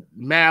showed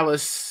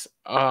malice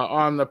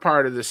on the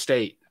part of the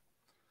state.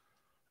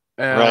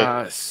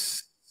 Right.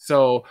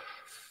 So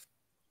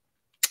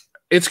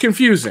it's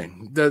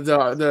confusing.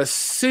 The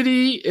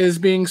city is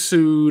being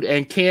sued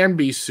and can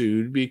be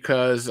sued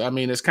because, I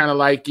mean, it's kind of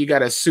like you got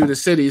to sue the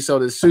city so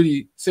the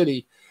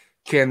city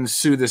can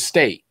sue the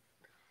state.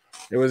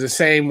 It was the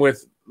same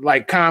with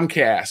like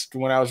Comcast.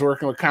 When I was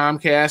working with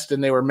Comcast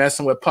and they were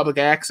messing with public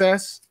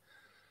access.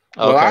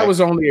 Well, I was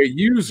only a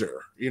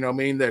user. You know what I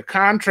mean? The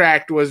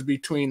contract was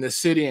between the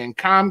city and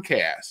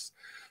Comcast.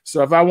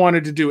 So if I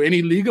wanted to do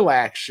any legal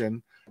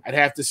action, I'd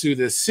have to sue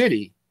the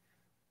city.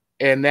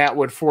 And that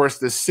would force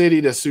the city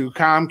to sue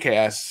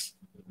Comcast.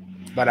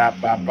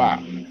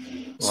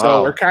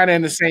 So we're kind of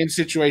in the same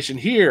situation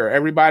here.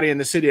 Everybody in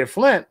the city of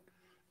Flint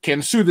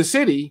can sue the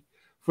city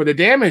for the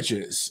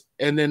damages.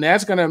 And then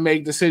that's going to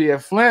make the city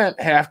of Flint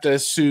have to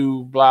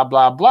sue blah,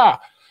 blah, blah.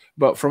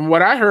 But from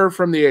what I heard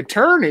from the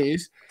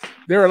attorneys,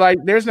 they were like,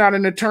 there's not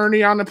an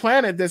attorney on the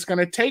planet that's going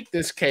to take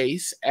this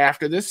case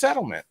after this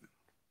settlement.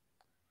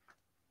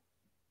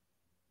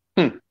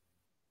 The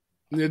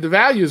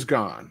value's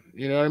gone.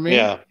 You know what I mean?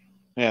 Yeah.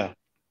 Yeah.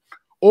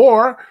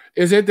 Or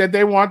is it that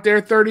they want their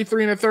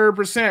 33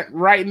 1/3%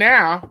 right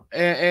now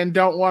and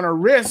don't want to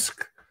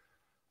risk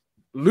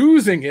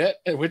losing it,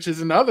 which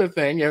is another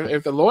thing.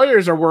 If the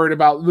lawyers are worried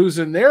about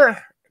losing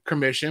their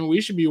commission,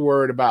 we should be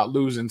worried about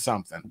losing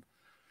something.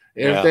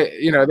 If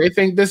they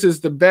think this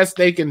is the best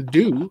they can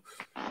do,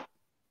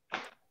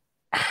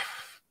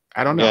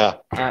 I don't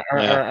know.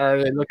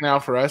 Are they looking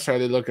out for us? Or are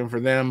they looking for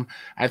them?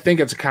 I think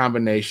it's a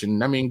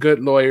combination. I mean, good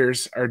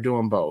lawyers are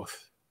doing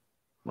both.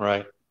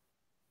 Right.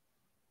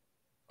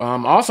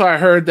 Also, I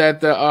heard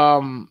that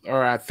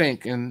or I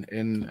think,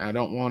 and I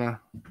don't want to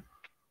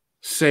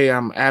say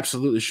I'm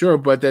absolutely sure,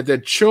 but that the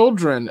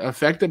children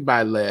affected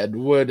by lead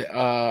would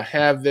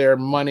have their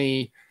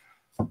money,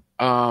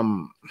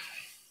 what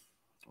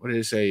did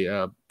it say,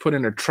 put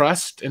in a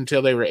trust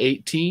until they were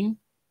 18.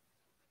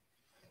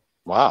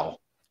 Wow.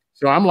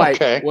 So I'm like,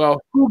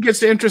 well, who gets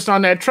the interest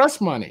on that trust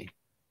money?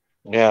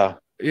 Yeah.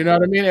 You know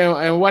what I mean?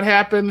 And what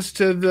happens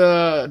to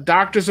the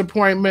doctor's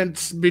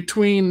appointments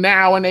between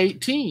now and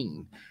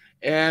 18?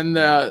 And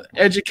the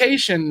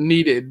education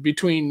needed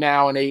between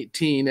now and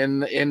 18,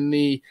 and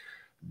the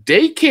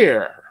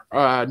daycare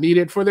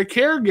needed for the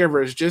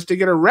caregivers just to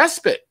get a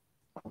respite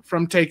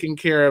from taking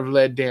care of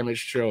lead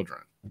damaged children.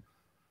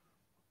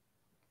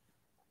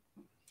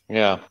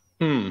 Yeah.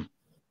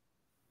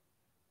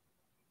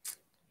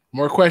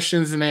 More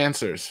questions than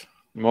answers.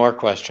 More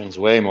questions,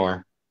 way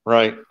more.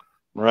 Right.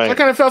 I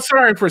kind of felt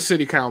sorry for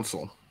city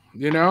council,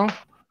 Yeah.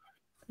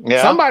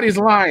 Somebody's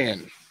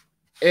lying.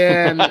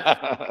 And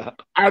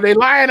are they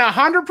lying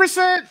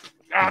 100%?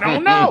 I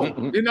don't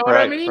know. You know what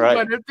I mean? Right.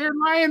 But if they're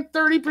lying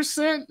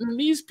 30% and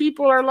these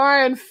people are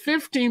lying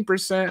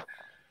 15%,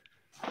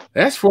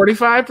 that's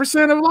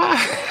 45% of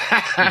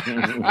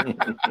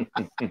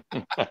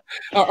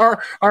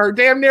lie. or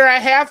damn near a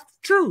half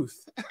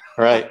truth.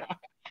 Right.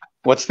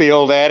 What's the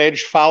old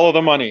adage? Follow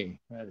the money.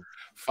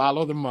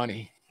 Follow the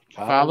money.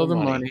 Follow the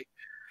money.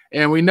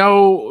 And we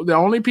know the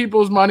only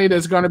people's money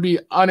that's going to be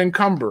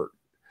unencumbered,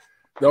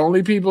 the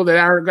only people that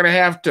aren't going to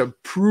have to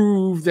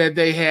prove that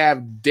they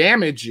have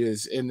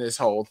damages in this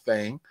whole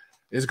thing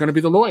is going to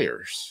be the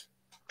lawyers.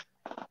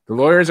 The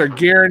lawyers are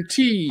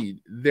guaranteed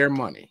their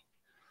money.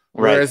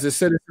 Whereas the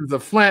citizens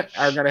of Flint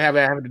are going to have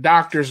a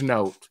doctor's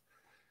note.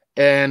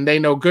 And they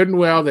know good and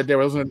well that there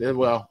wasn't,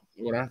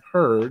 what I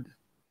heard,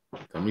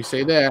 let me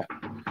say that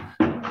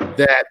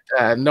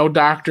no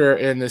doctor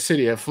in the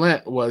city of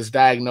Flint was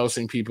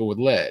diagnosing people with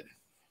lead.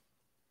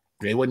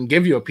 They wouldn't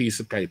give you a piece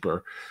of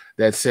paper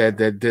that said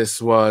that this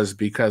was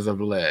because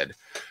of lead,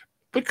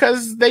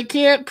 because they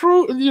can't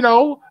prove,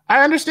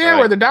 I understand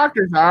where the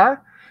doctors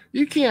are.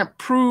 You can't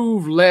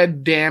prove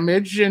lead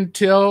damage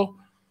until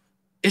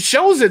it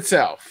shows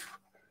itself.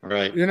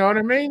 Right. You know what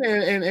I mean?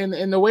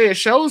 And the way it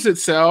shows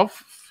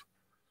itself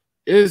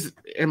is,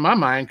 in my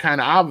mind, kind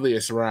of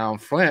obvious around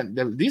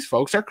Flint. These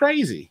folks are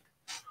crazy.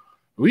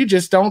 We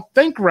just don't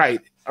think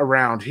right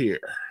around here.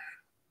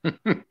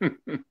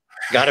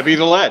 Got to be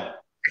the lead.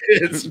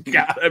 It's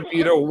got to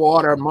be the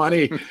water,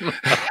 money.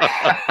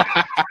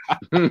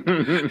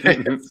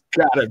 It's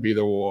got to be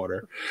the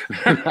water.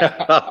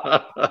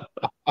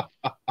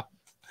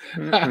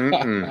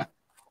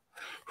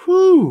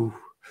 Whew.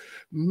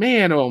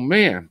 Man, oh,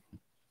 man.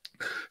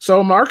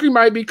 So Marky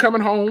might be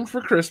coming home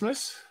for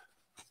Christmas.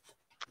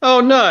 Oh,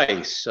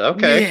 nice.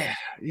 Okay.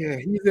 Yeah.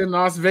 He's in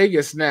Las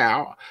Vegas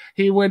now.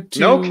 He went to...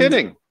 No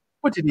kidding.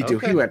 What did he do?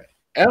 He went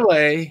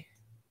L.A.,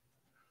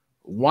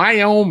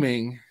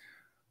 Wyoming,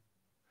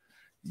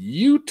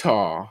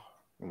 Utah.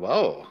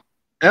 Whoa.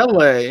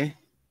 L.A.,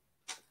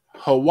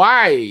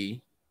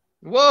 Hawaii.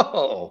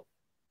 Whoa.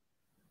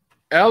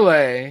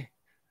 L.A.,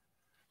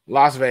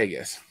 Las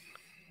Vegas.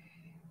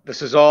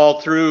 This is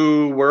all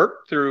through work,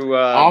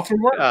 all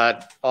through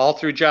work, all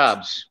through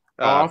jobs.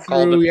 All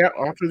through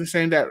the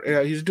same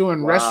day. He's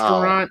doing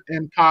Restaurant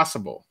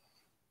Impossible.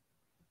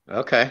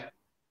 Okay.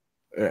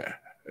 Yeah,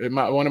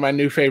 one of my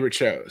new favorite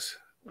shows.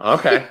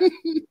 Okay.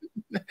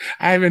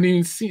 I haven't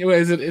even seen.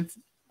 Is it?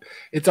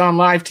 It's on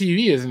live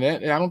TV, isn't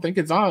it? I don't think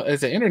it's on.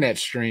 It's an internet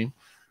stream.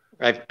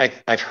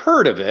 I've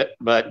heard of it,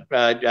 but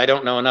I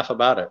don't know enough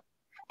about it.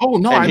 Oh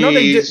no, I know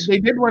they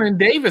did one in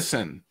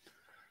Davison.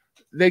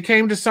 They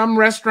came to some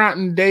restaurant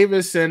in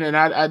Davison, and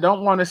I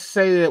don't want to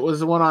say it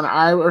was the one on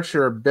Irish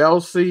or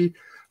Belsey,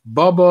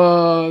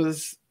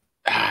 Bubba's.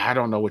 I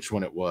don't know which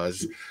one it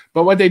was.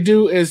 But what they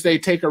do is they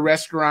take a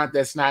restaurant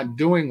that's not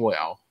doing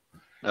well,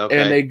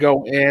 and they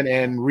go in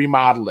and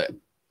remodel it.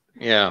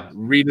 Yeah.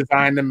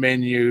 Redesign the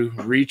menu,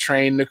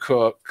 retrain the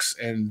cooks,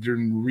 and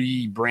then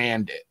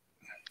rebrand it.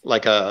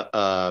 Like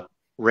a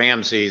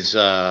Ramsay's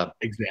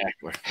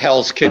exactly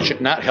Hell's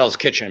Kitchen, not Hell's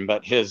Kitchen,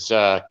 but his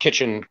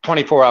kitchen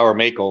 24-hour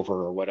makeover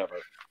or whatever.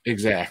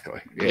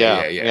 Exactly.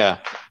 Yeah.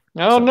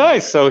 Oh,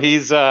 nice. So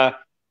he's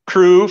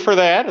crew for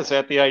that. Is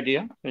that the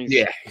idea?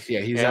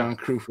 He's on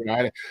crew for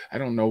that. I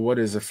don't know what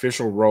his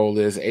official role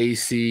is.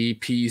 AC,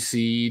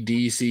 PC,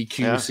 DC,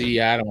 QC.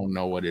 Yeah. I don't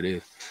know what it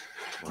is.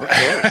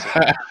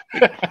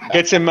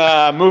 Gets him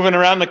moving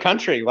around the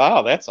country.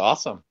 Wow, that's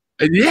awesome.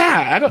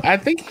 Yeah, I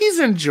think he's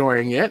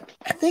enjoying it.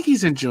 I think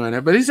he's enjoying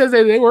it, but he says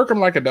they work him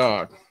like a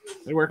dog.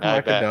 They work him I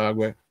like bet. a dog,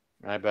 but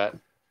I bet.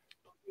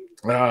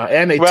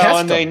 and they Well,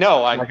 test and they him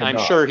know. like a I'm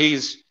dog. sure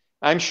he's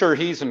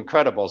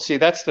incredible. See,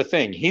 that's the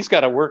thing. He's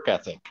got a work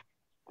ethic.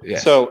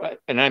 Yes. So,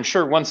 and I'm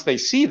sure once they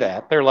see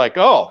that, they're like,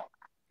 "Oh,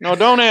 no,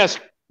 don't ask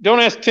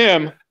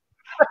Tim.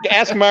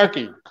 Ask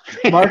Marky.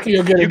 Marky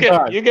will get it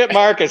done. You get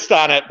Marcus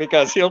on it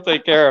because he'll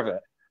take care of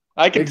it."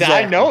 Exactly.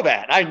 I know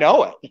that. I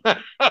know it.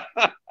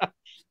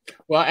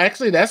 Well,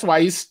 actually, that's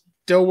why he's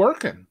still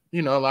working.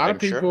 You know, a lot of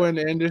people in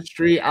the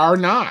industry are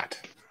not.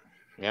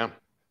 Yeah.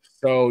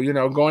 So, you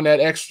know, going that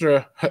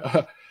extra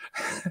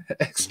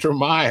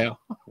mile.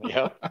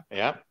 Yeah.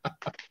 Yeah.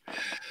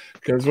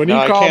 Because when he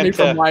called me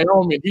from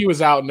Wyoming, he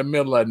was out in the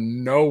middle of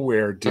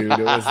nowhere, dude.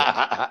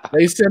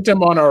 They sent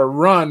him on a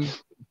run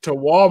to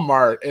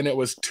Walmart, and it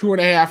was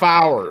 2.5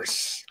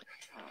 hours.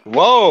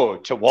 Whoa,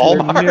 to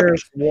Walmart. To the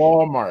nearest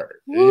Walmart.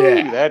 Woo,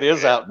 yeah. That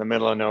is out in the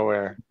middle of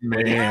nowhere.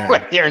 Man.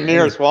 When your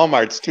nearest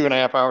Walmart's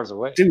 2.5 hours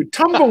away. Dude,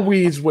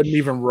 tumbleweeds wouldn't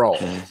even roll.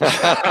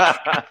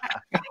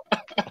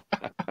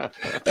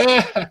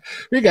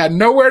 We got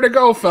nowhere to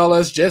go,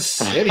 fellas. Just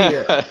sit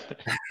here.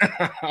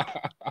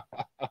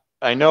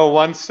 I know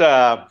once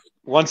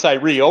I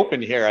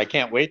reopened here, I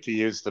can't wait to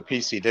use the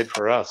PC did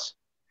for us.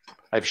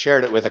 I've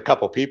shared it with a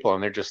couple people,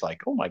 and they're just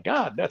like, "Oh my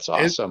God, that's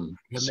awesome!"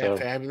 Isn't that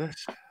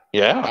fabulous?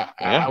 Yeah,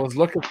 I was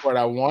looking for it.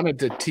 I wanted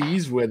to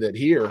tease with it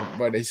here,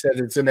 but they said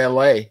it's in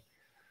LA.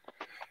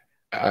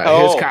 His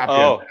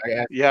copy.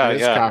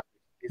 His copy.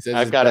 He says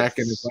I've got back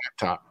in his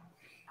laptop.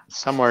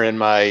 Somewhere in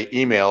my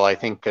email, I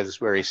think,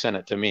 is where he sent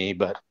it to me.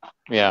 But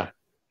yeah,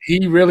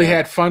 he really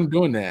had fun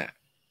doing that.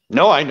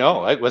 No, I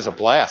know it was a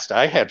blast.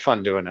 I had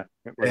fun doing it.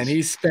 And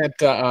he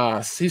spent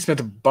a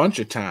bunch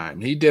of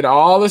time. He did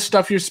all the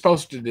stuff you're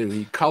supposed to do.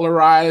 He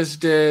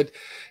colorized it.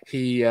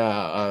 He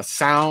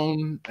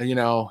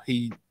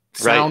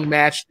sound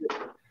matched it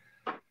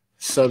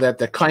so that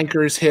the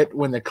clankers hit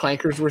when the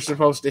clankers were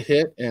supposed to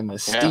hit, and the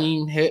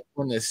steam hit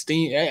when the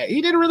steam.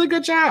 He did a really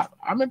good job.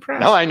 I'm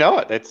impressed. No, I know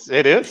it.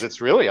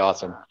 It's really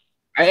awesome.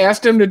 I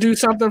asked him to do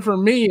something for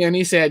me, and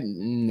he said,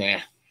 "Nah."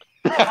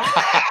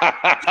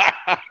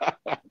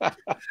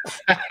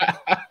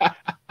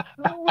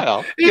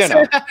 Well,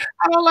 said,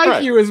 I don't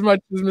like you as much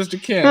as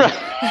Mr. Ken.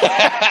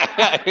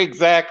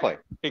 Exactly.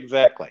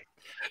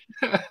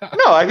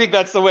 No, I think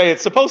that's the way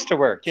it's supposed to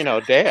work. You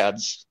know,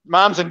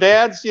 moms and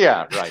dads.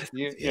 Yeah, right.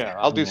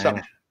 I'll do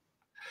something.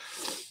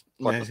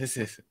 Man,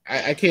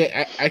 I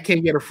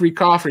can't get a free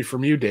coffee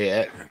from you,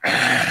 Dad.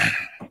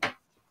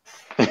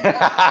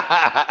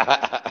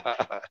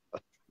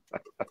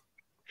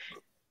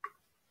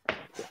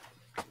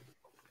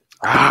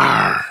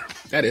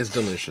 That is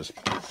delicious.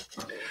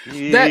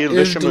 That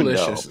is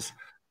delicious.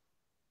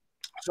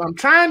 So I'm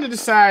trying to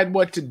decide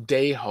what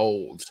today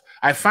holds.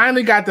 I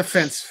finally got the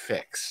fence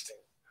fixed.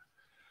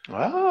 Oh,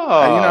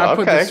 I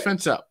put this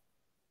fence up.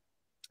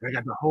 I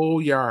got the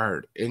whole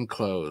yard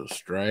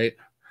enclosed, right?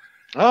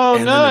 Oh,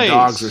 and nice. The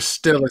dogs are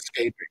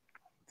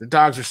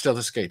still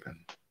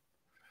escaping.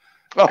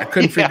 Oh, I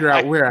couldn't figure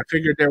out where. I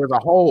figured there was a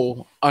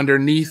hole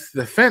underneath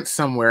the fence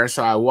somewhere.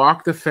 So I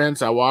walked the fence.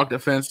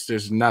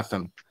 There's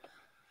nothing.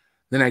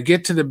 Then I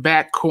get to the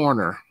back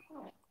corner,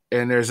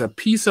 and there's a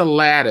piece of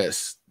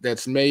lattice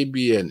that's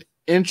maybe an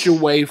inch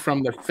away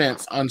from the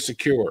fence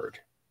unsecured.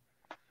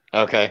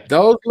 Okay.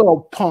 Those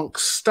little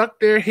punks stuck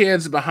their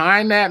heads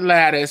behind that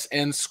lattice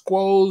and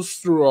squoze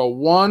through a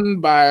 1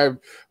 by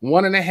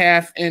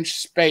 1.5 inch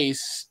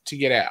space to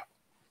get out.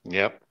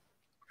 Yep.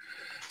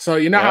 So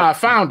you know how I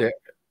found it?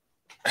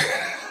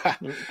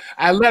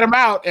 I let them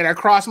out, and I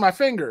crossed my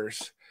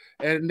fingers,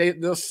 and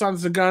those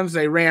sons of guns,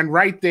 they ran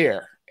right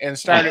there and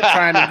started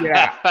trying to get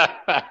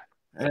out.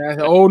 And I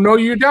said, "Oh, no,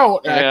 you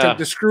don't." And I took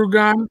the screw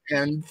gun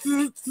and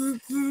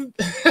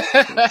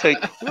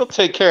we'll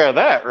take care of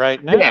that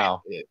right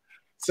now. Yeah.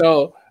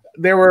 So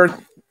there were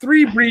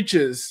 3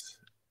 breaches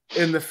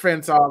in the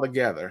fence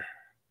altogether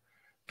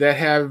that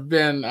have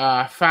been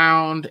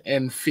found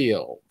and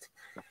filled.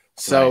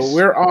 So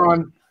we're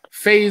on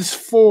phase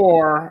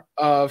 4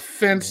 of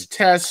fence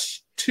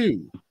test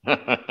 2.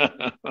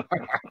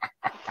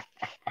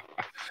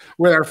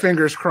 With our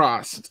fingers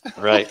crossed.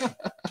 Right.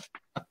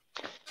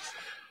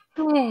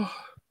 I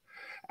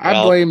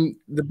blame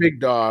the big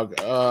dog.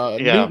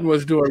 Newton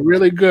was doing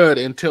really good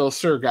until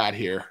Sir got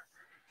here.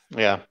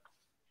 Yeah.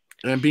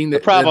 And being the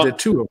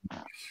 2 of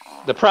them.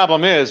 The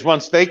problem is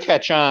once they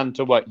catch on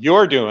to what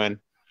you're doing,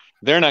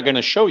 they're not going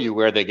to show you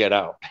where they get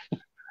out.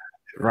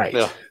 Right.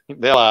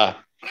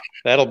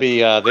 That'll be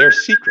their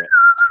secret.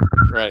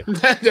 Right.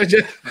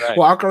 Just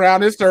walk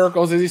around in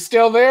circles. Is he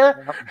still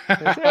there?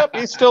 Yep,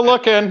 he's still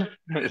looking.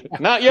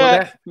 Not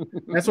yet. Well,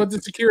 that's what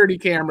the security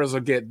cameras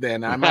will get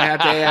then. I might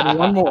have to add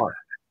one more.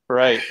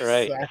 Right. So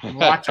I can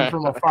watch them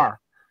from afar.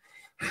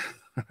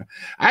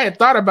 I had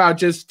thought about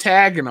just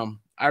tagging them.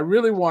 I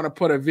really want to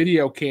put a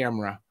video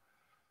camera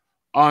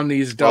on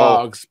these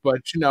dogs,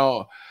 but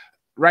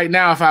right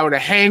now, if I were to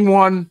hang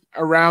one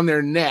around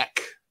their neck,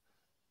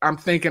 I'm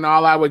thinking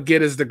all I would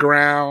get is the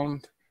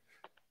ground.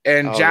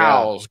 and Oh,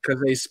 jowls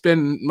because they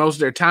spend most of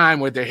their time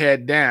with their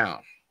head down.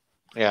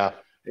 Yeah.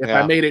 If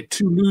Yeah. I made it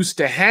too loose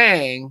to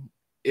hang,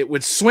 it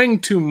would swing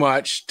too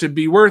much to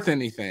be worth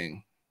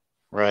anything.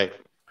 Right.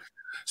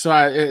 So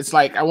it's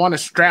like I want to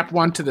strap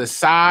one to the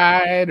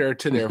side or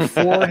to their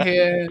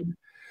forehead.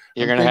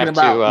 You're I'm going to thinking have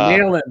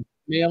about to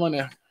nailing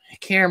a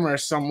camera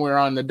somewhere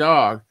on the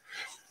dog.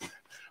 I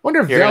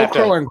wonder if You're gonna have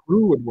Velcro to- and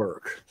glue would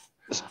work.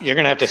 you're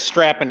going to have to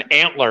strap an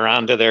antler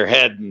onto their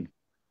head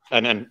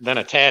and then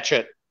attach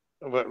it.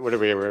 Where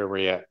are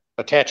we at?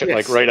 Attach it Yes.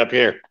 like right up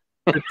here.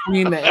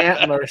 Between the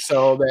antlers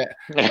so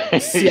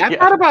that see, I Yeah.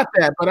 thought about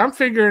that, but I'm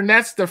figuring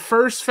that's the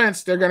first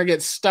fence they're gonna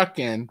get stuck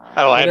in.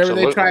 Oh, Whatever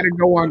absolutely. they try to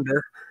go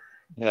under.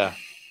 Yeah.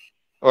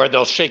 Or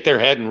they'll shake their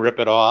head and rip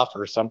it off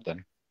or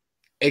something.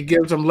 It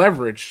gives them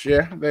leverage.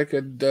 Yeah, they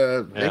could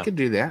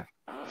do that.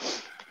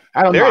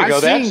 I don't There know. you go.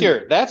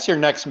 I've That's your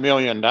next $1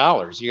 million.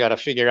 You got to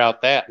figure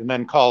out that and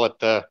then call it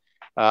the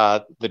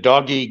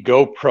doggy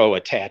GoPro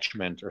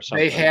attachment or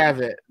something. They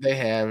have it. They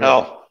have it.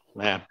 Oh,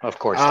 man, of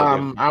course they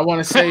do. I want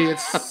to say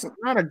it's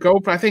not a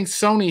GoPro. I think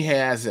Sony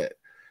has it.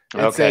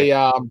 It's Okay.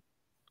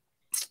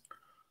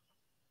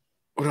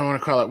 what do I want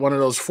to call it? One of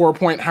those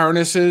 4-point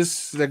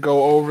harnesses that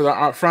go over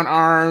the front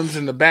arms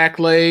and the back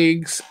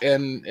legs,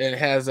 and it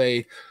has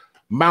a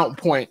mount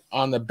point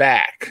on the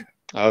back.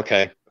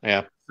 Okay.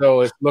 Yeah.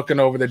 So it's looking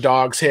over the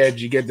dog's head.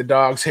 You get the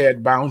dog's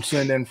head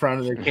bouncing in front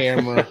of the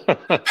camera.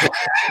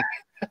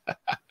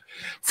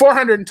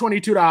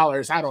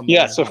 $422. I don't know.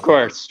 Yes, of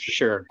course.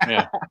 Sure.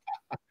 Yeah.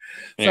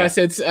 So I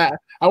said,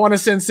 I want to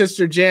send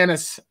Sister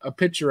Janice a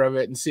picture of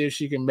it and see if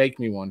she can make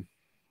me one.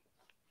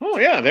 Oh,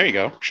 yeah. There you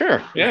go.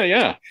 Sure. Yeah.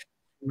 Yeah.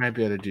 Might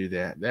be able to do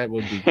that. That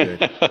would be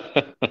good.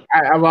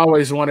 I've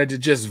always wanted to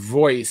just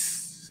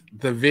voice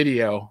the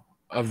video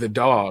of the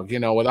dog,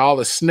 with all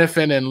the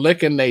sniffing and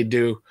licking they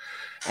do.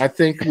 I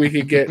think we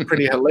could get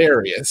pretty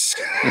hilarious.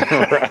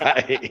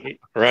 Right.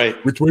 Right.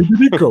 Which way did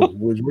he go?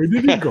 Which way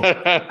did he go?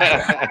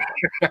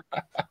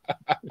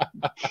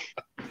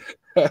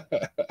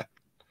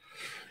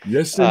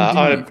 Yes,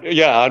 indeed.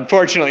 Yeah,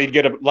 unfortunately, you'd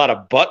get a lot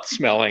of butt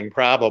smelling,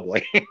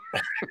 probably.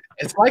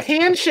 It's like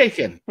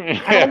handshaking. I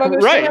don't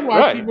understand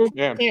why people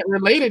can't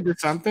relate it to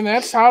something.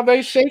 That's how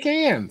they shake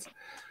hands.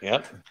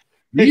 Yep.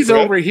 These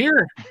over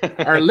here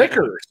are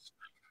lickers.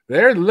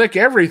 They lick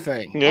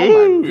everything.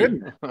 Oh my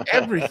goodness,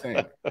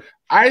 everything.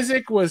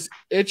 Isaac was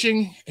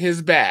itching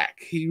his back.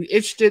 He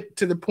itched it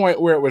to the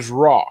point where it was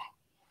raw.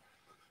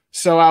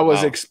 So I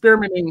was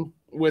experimenting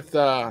with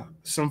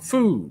some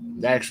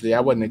food. Actually, I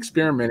wasn't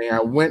experimenting.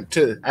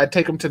 I'd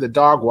take him to the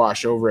dog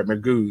wash over at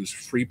Magoo's,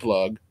 free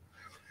plug.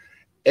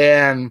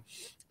 And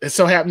it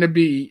so happened to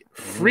be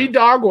free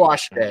dog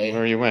wash day.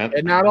 Where you went.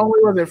 And not only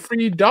was it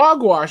free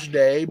dog wash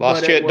day,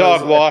 Lost but you it at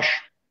dog was wash.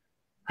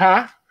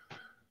 Huh?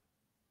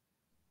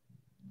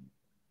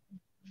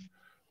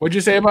 What'd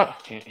you say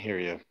about? Can't hear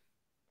you. I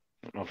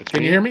don't know if it's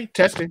Can you hear me?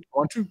 Testing.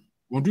 1, 2,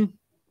 1, 2.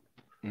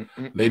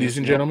 Ladies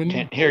and gentlemen.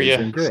 Can't hear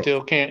you.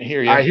 Still can't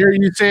hear you. I hear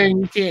you saying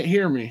you can't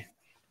hear me.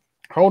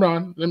 Hold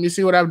on. Let me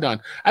see what I've done.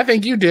 I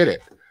think you did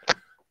it.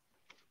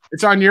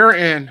 It's on your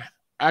end.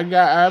 I've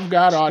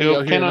got audio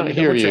Still here. cannot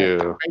hear you.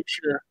 Make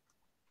sure.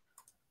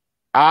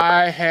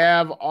 I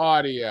have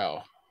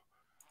audio.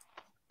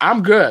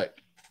 I'm good.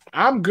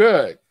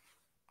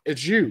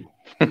 It's you.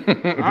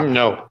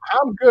 No.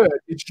 I'm good.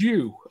 It's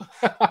you.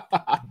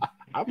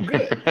 I'm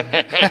good.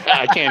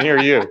 I can't hear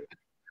you.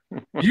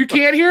 You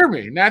can't hear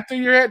me. Not through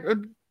your head.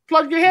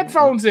 Plug your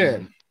headphones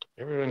in.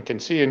 Everyone can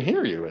see and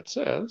hear you, it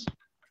says.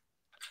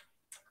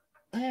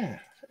 Yeah.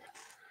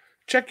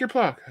 Check your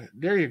plug.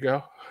 There you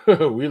go.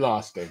 We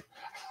lost him.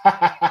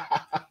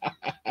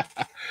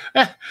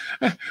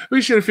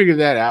 We should have figured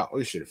that out.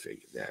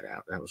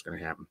 That was going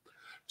to happen.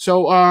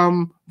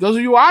 So, those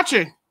of you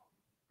watching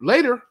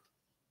later,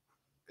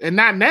 and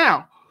not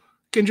now,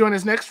 can join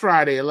us next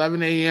Friday,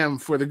 11 a.m.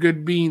 for the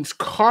Good Beans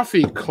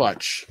Coffee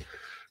Clutch.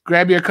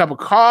 Grab you a cup of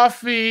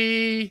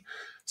coffee,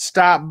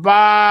 stop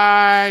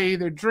by,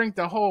 either drink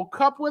the whole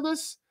cup with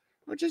us,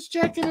 or just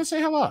check in and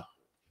say hello.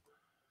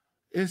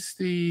 It's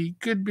the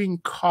Good Bean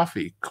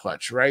Coffee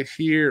Clutch right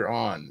here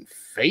on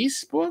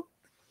Facebook,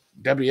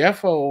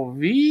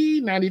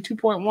 WFOV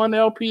 92.1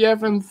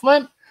 LPF in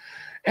Flint,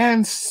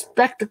 and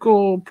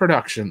Spectacle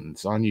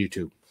Productions on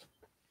YouTube.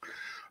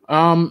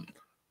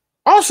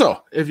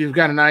 Also, if you've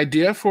got an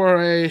idea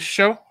for a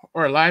show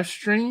or a live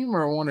stream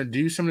or want to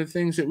do some of the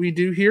things that we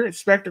do here at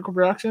Spectacle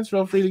Productions,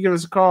 feel free to give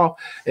us a call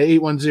at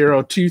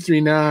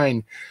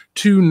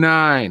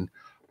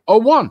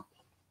 810-239-2901.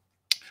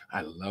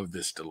 I love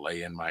this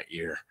delay in my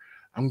ear.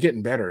 I'm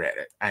getting better at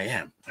it. I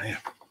am.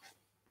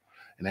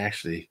 And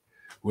actually,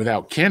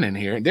 without Ken in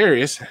here, there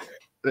he is.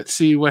 Let's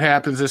see what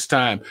happens this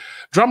time.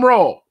 Drum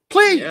roll,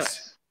 please.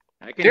 Yes,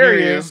 I can There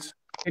hear he you. is.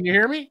 Can you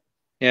hear me?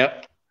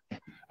 Yep.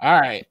 All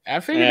right.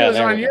 I figured it was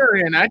there on we your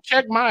end. I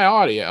checked my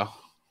audio.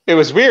 It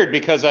was weird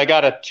because I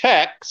got a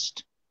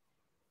text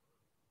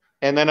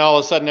and then all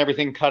of a sudden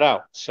everything cut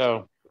out.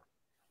 So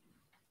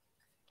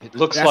it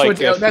looks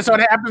That's what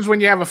happens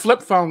when you have a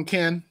flip phone,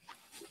 Ken.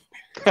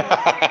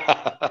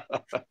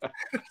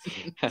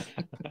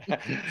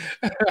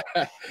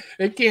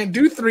 It can't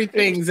do three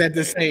things at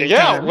the same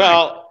Yeah, time.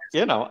 well,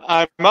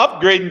 I'm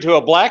upgrading to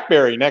a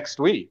BlackBerry next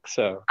week.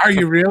 So Are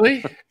you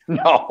really?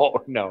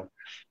 no.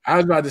 I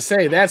was about to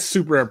say that's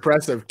super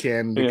impressive,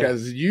 Ken,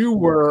 because you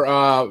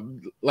were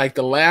like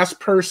the last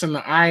person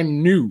I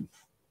knew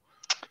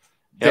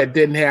that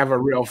didn't have a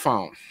real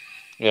phone.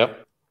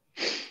 Yep.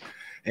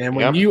 And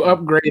when you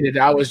upgraded,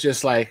 I was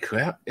just like,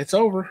 well, it's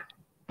over.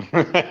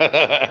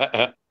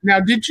 Now,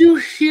 did you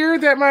hear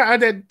that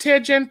that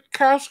Ted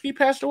Jankowski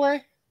passed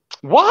away?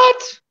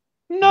 What?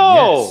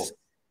 No.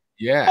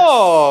 Yes.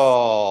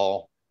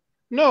 Oh,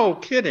 no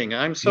kidding.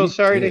 I'm so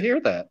sorry to hear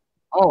that.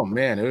 Oh,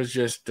 man. It was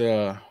just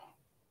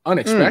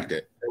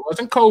unexpected. It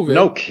wasn't COVID.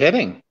 No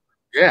kidding.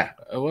 Yeah,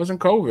 it wasn't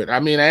COVID. I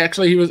mean,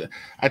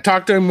 I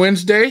talked to him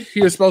Wednesday.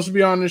 He was supposed to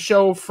be on the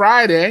show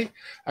Friday.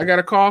 I got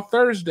a call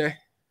Thursday.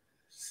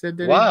 Said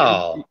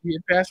that he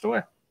had passed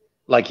away.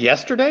 Like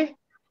yesterday?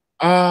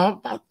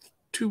 About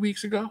 2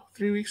 weeks ago,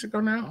 3 weeks ago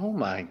now. Oh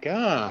my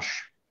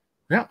gosh.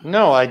 Yeah.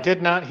 No, I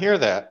did not hear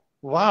that.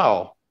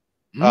 Wow.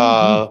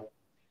 Mm-hmm.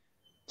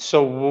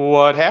 So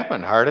what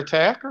happened? Heart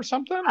attack or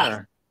something?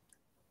 Or?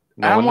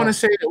 I want to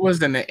say it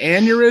was an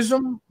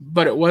aneurysm,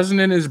 but it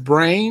wasn't in his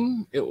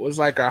brain. It was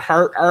like a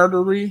heart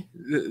artery.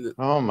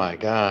 Oh my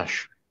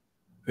gosh.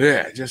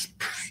 Yeah,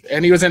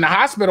 and he was in the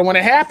hospital when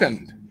it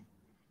happened.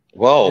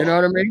 Whoa. You know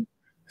what I mean?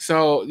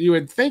 So you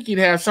would think he'd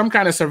have some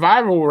kind of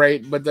survival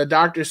rate, but the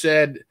doctor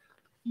said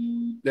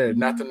there's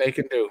nothing they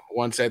can do.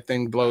 Once that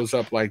thing blows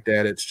up like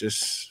that, it's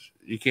just,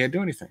 you can't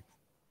do anything.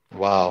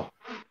 Wow.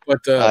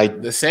 But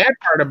the sad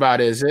part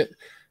about is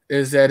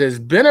that his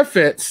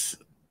benefits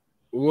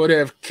would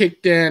have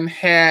kicked in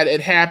had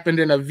it happened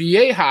in a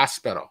VA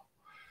hospital.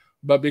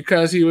 But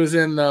because he was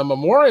in the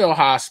Memorial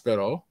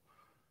Hospital,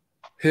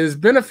 his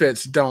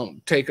benefits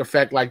don't take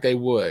effect like they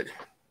would.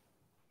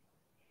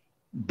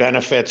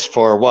 Benefits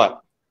for what?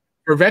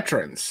 For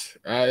veterans.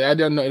 I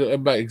don't know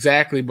about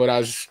exactly, but I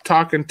was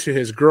talking to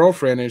his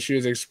girlfriend and she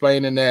was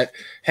explaining that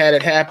had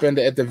it happened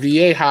at the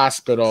VA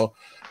hospital,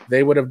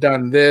 they would have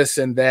done this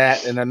and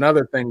that and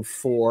another thing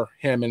for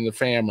him and the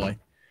family,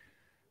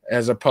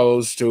 as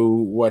opposed to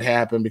what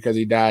happened because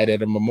he died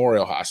at a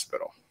Memorial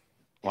Hospital.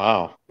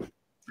 Wow.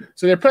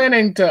 So they're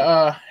planning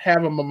to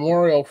have a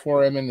memorial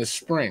for him in the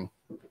spring.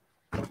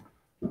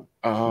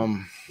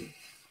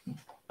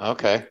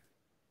 Okay.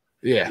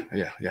 Yeah.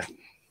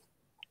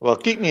 Well,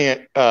 keep me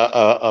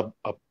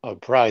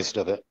apprised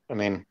of it. I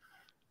mean,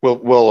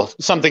 will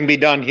something be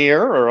done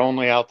here or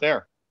only out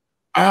there?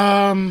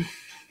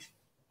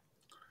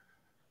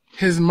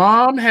 His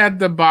mom had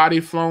the body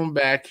flown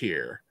back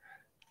here,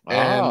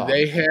 and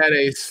they had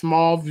a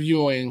small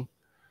viewing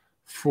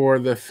for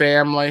the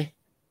family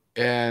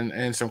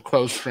and some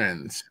close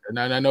friends. And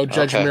I know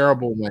Judge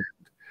Marable went,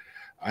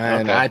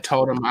 and I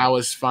told him I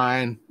was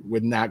fine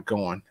with not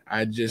going.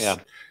 I'd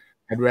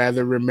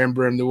rather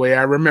remember him the way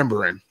I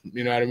remember him.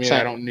 You know what I mean?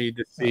 I don't need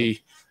to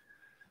see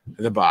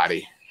the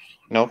body.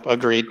 Nope.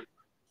 Agreed.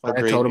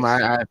 I told him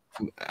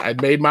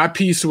I'd made my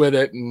peace with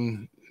it,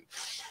 and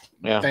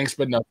thanks,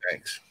 but no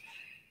thanks.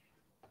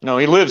 No,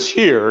 he lives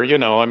here.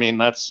 I mean,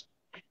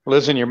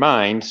 lives in your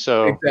mind.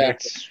 So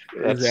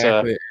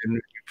exactly. And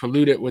you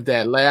pollute it with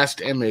that last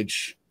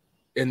image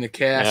in the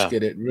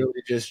casket. It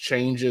really just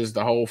changes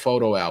the whole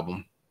photo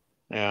album.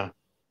 Yeah.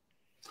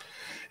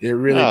 It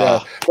really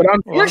does. But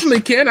unfortunately,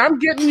 Ken, I'm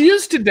getting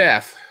used to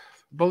death.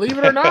 Believe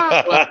it or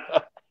not.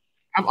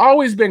 I've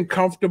always been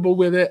comfortable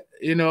with it.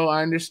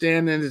 I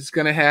understand that it's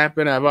going to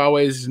happen. I've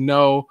always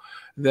know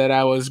that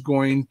I was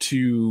going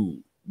to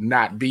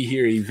not be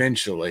here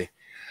eventually.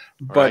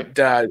 But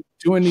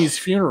doing these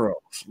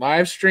funerals,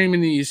 live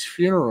streaming these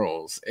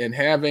funerals, and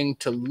having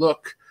to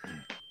look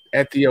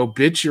at the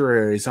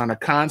obituaries on a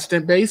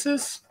constant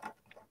basis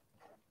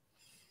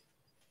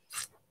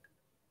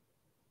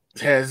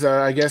has,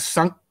 I guess,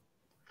 sunk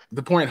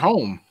the point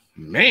home.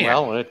 Man.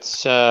 Well,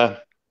 it's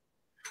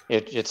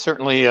it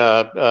certainly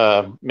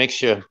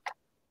makes you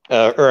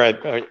or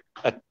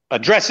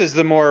addresses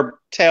the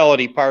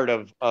mortality part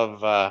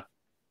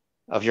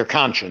of your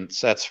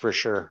conscience. That's for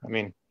sure. I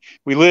mean,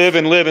 we live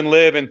and live and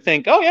live and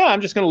think, oh yeah,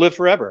 I'm just going to live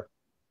forever.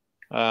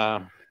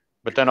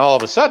 But then all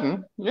of a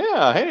sudden,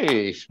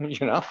 hey,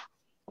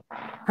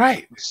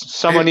 right.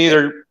 Someone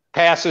either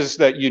passes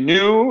that you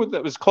knew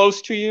that was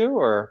close to you,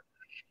 or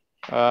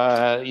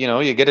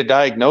you get a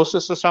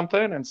diagnosis of something,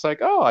 and it's like,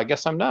 oh, I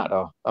guess I'm not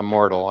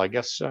immortal. I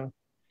guess. Well,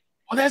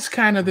 that's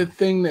kind of the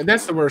thing.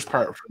 That's the worst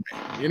part for me.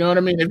 You know what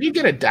I mean? If you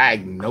get a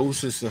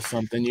diagnosis of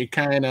something, you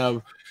kind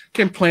of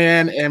can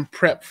plan and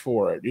prep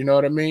for it. You know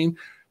what I mean?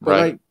 But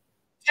like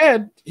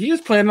Ted, he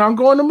was planning on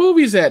going to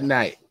movies that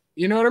night.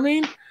 You know what I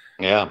mean?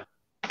 Yeah.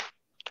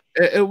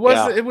 It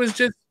was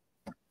just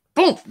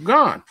boom,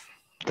 gone.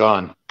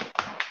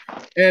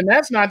 And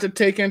that's not to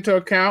take into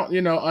account,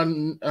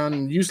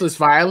 on useless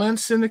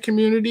violence in the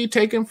community,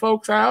 taking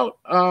folks out.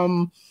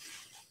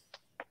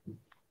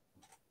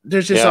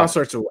 There's just all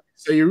sorts of ways.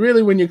 So you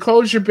really, when you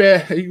close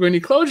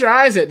your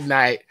eyes at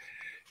night,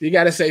 you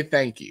got to say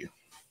thank you.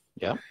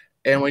 Yeah.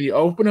 And when you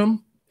open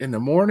them in the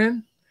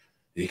morning,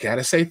 you got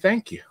to say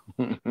thank you.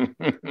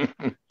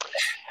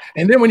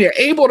 And then when you're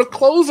able to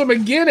close them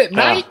again at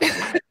night,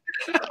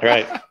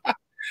 right.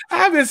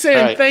 I've been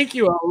saying thank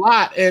you a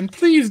lot, and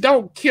please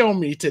don't kill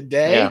me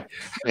today.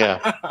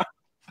 Yeah.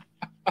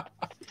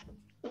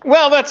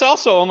 Well, that's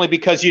also only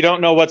because you don't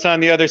know what's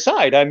on the other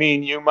side. I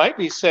mean, you might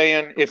be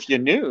saying, if you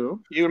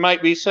knew, you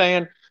might be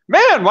saying,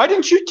 man, why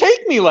didn't you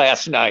take me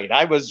last night?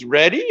 I was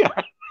ready.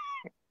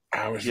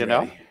 I was ready.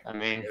 Know? I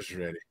mean, I was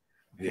ready.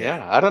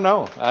 Yeah, I don't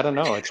know.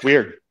 It's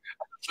weird.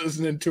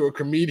 Listening to a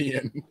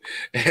comedian,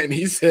 and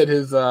he said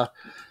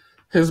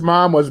his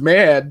mom was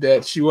mad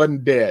that she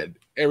wasn't dead.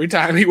 Every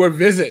time he would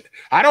visit,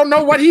 I don't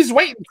know what he's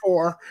waiting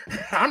for.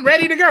 I'm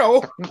ready to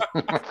go.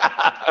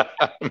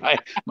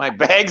 my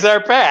bags are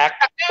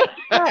packed.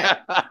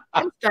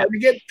 I'm starting to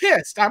get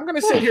pissed. I'm going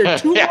to sit here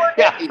 2 more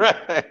days.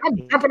 Right.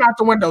 I'm jumping out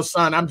the window,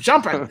 son. I'm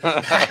jumping.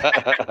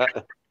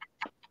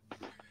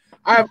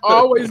 I've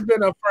always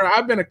been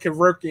I've been a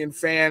Kevorkian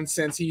fan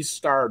since he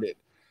started.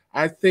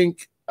 I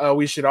think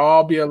we should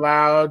all be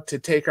allowed to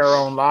take our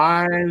own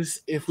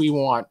lives if we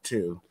want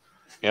to.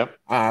 Yep.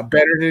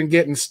 Better than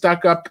getting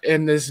stuck up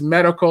in this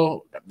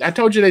medical. I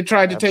told you they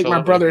tried to take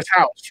my brother's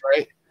house,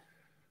 right?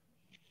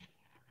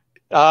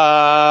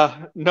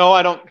 No,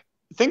 I don't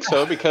think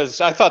so,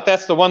 because I thought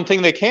that's the one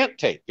thing they can't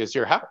take is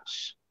your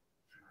house.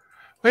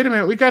 Wait a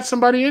minute. We got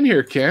somebody in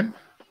here, Ken.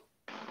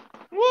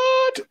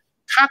 What?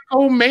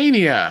 Taco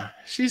Mania.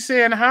 She's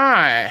saying,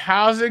 hi,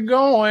 how's it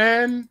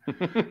going?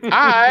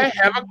 I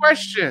have a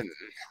question.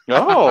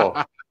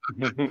 Oh.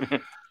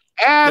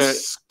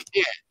 Ask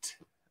it.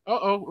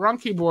 Wrong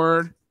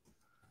keyboard.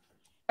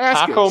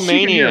 Taco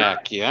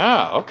Maniac.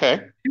 Yeah,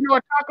 okay. You know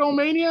a Taco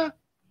Mania?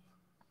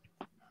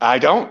 I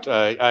don't.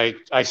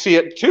 I see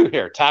it too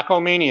here. Taco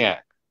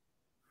Maniac.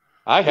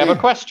 I have a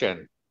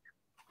question.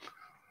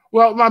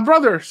 Well, my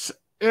brother's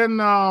in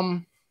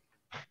the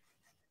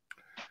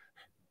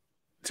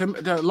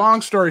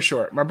long story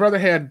short, my brother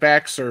had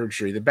back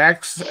surgery. The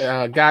back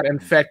got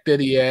infected.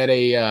 He had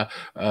a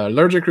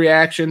allergic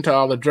reaction to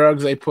all the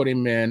drugs they put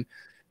him in.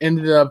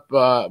 Ended up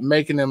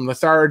making him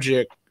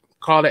lethargic.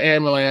 Called an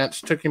ambulance,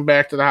 took him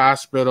back to the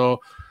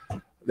hospital.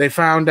 They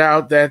found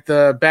out that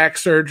the back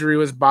surgery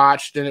was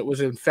botched and it was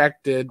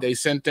infected. They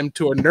sent him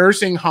to a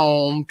nursing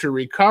home to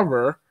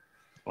recover.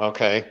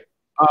 Okay.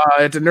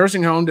 At the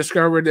nursing home,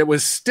 discovered it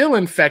was still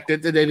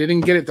infected, that they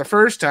didn't get it the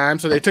first time.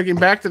 So they took him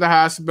back to the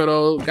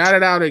hospital, got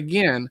it out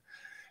again.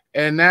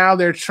 And now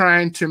they're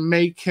trying to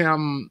make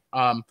him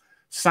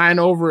sign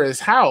over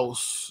his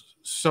house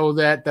so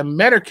that the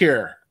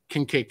Medicare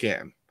can kick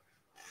in.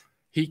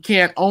 He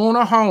can't own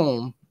a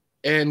home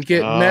and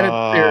get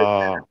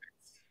Medicare.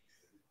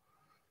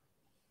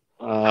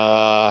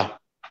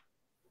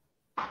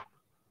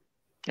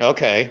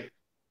 Okay.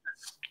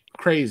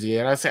 Crazy.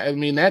 And I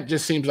mean, that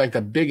just seems like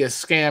the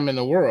biggest scam in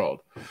the world.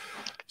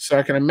 So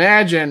I can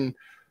imagine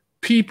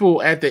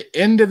people at the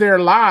end of their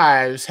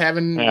lives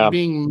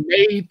being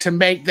made to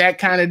make that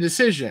kind of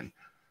decision.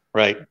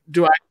 Right.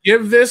 Do I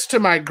give this to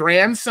my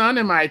grandson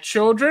and my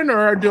children,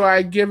 or do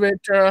I give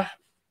it to,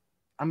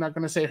 I'm not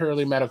going to say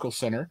Hurley Medical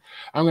Center,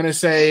 I'm going to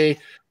say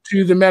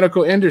to the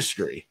medical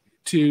industry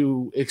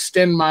to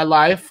extend my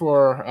life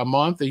for a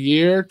month, a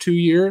year, 2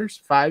 years,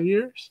 5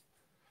 years?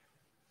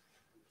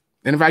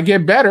 And if I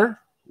get better,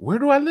 where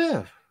do I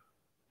live?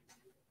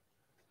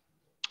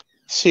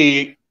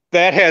 See,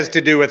 that has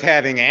to do with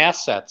having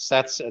assets.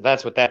 That's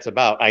what that's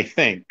about, I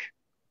think.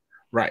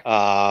 Right.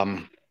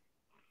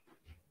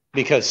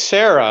 Because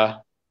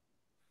Sarah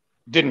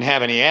didn't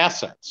have any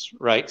assets,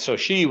 right? So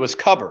she was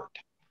covered.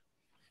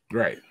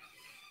 Right.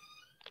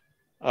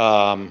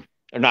 Or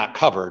not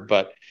covered,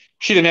 but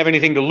she didn't have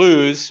anything to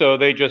lose, so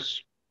they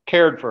just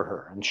cared for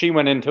her. And she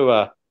went into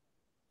a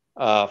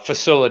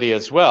facility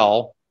as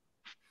well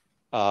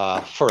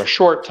for a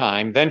short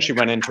time. Then she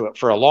went into it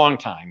for a long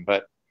time,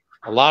 but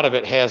a lot of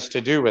it has to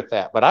do with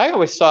that. But I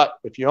always thought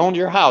if you owned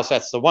your house,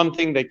 that's the one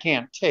thing they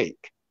can't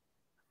take.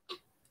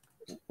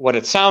 What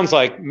it sounds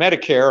like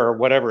Medicare or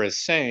whatever is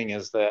saying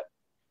is that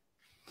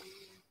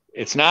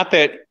it's not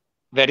that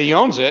he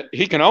owns it,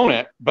 he can own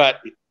it, but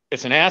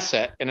it's an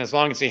asset. And as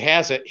long as he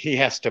has it, he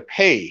has to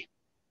pay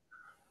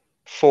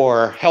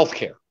for health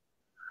care.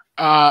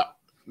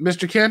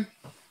 Mr. Ken?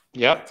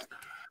 Yep.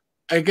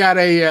 I got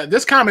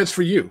this comment's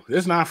for you. This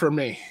is not for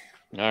me.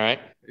 All right.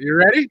 You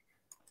ready?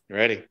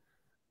 Ready.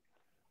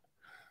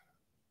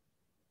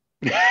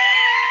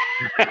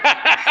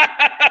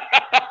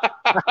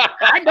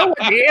 I know what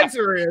the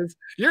answer is.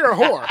 You're a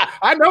whore.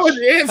 I know what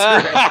the answer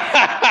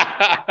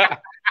is.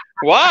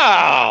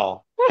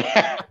 Wow.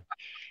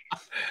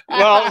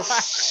 Well,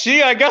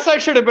 see, I guess I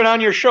should have been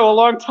on your show a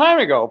long time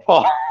ago,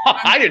 Paul.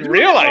 I didn't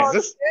realize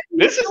this.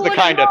 This is the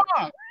kind of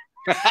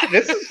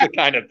this is the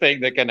kind of thing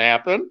that can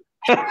happen.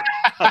 I'm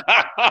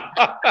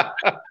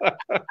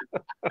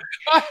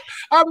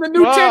the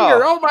new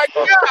Tinder. Oh my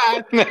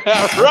God.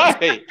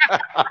 Right.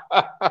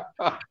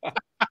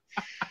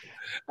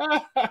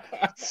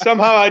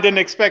 Somehow I didn't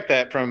expect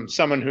that from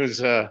someone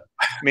who's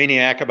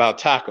maniac about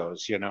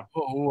tacos, you know.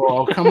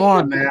 Oh, come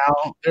on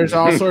now. There's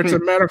all sorts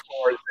of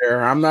metaphors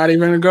there. I'm not even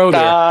going to go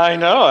there. I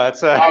know.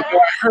 That's I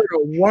heard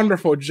a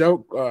wonderful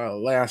joke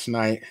last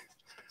night.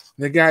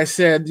 The guy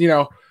said, you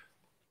know,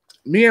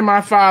 me and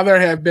my father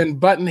have been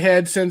button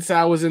heads since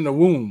I was in the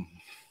womb.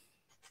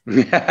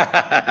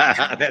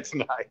 That's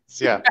nice.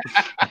 Yeah.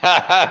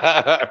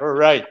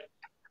 Right.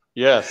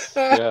 Yes.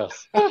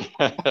 Yes. Think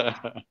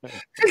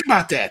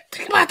about that.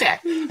 Think about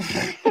that.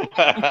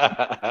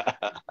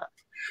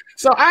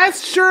 So I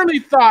surely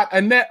thought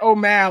Annette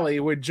O'Malley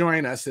would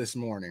join us this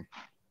morning.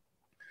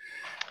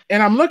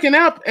 And I'm looking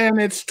up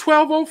and it's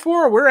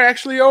 12:04. We're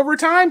actually over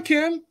time,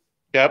 Ken.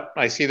 Yep.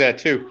 I see that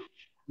too.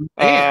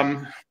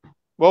 Man.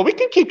 Well, we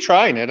can keep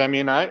trying it. I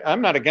mean,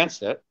 I'm not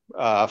against it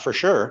for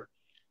sure.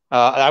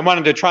 I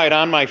wanted to try it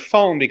on my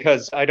phone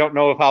because I don't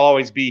know if I'll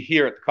always be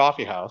here at the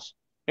coffee house,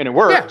 and it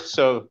worked.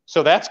 Yeah.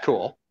 So that's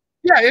cool.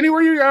 Yeah,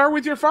 anywhere you are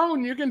with your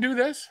phone, you can do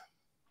this.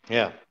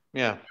 Yeah,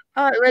 yeah.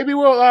 All right, maybe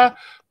we'll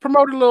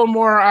promote it a little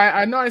more.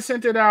 I know I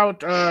sent it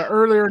out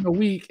earlier in the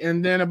week,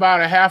 and then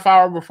about a half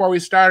hour before we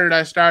started,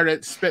 I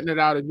started spitting it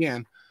out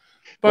again.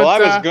 But, well,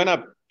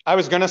 I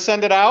was gonna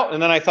send it out,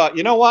 and then I thought,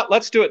 you know what?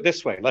 Let's do it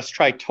this way. Let's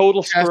try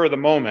total spur of the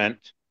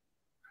moment,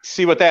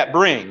 see what that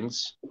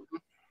brings.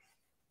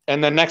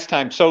 And then next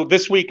time, so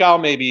this week I'll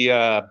maybe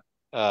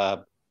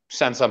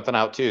send something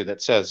out too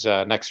that says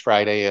next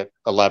Friday at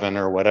 11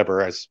 or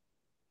whatever.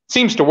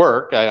 Seems to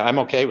work. I'm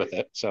okay with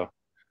it. So,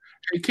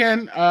 hey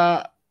Ken,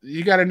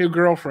 you got a new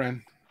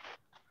girlfriend.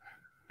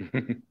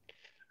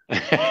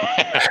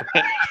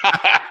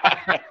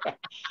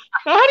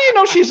 How do you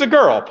know she's a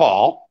girl,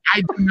 Paul?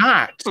 I do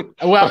not.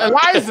 Well,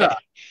 Eliza,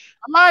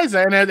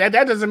 and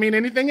that doesn't mean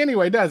anything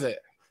anyway, does it?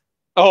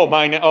 Oh,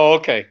 mine. Oh,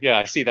 okay. Yeah,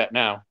 I see that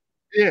now.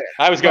 Yeah,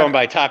 I was going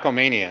by Taco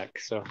Maniac,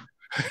 so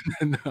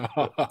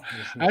no,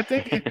 I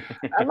think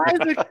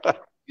Eliza,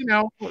 you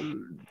know,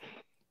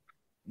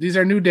 these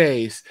are new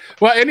days.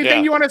 Well,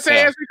 anything you want to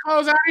say as we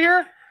close out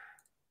here?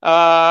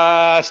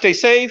 Stay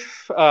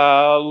safe.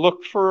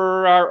 Look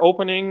for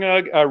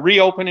our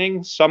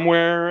reopening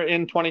somewhere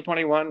in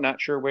 2021. Not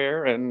sure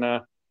where.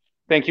 And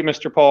thank you,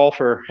 Mr. Paul,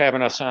 for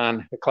having us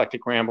on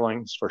Eclectic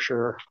Ramblings for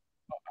sure.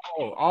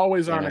 Oh,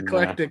 always on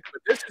Eclectic.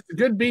 But this is the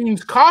Good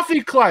Beans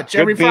Coffee Clutch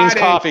every Friday. Good Beans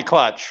Coffee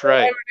Clutch,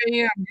 right. 11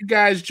 a.m. You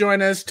guys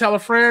join us. Tell a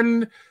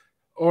friend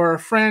or a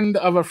friend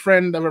of a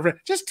friend of a friend.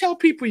 Just tell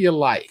people you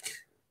like.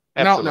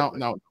 Absolutely.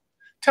 No.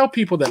 Tell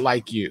people that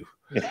like you.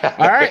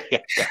 All right?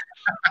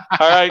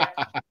 All right.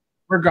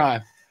 We're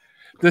gone.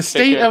 The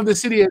state of the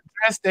city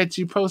address that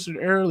you posted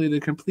early, the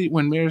complete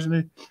one, Mayor's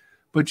name,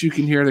 but you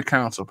can hear the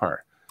council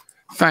part.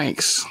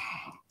 Thanks.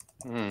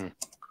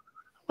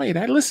 Wait,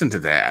 I listened to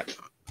that.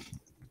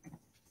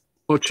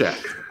 We'll check.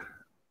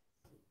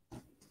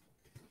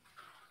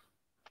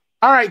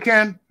 All right,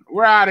 Ken,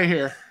 we're out of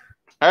here.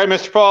 All right,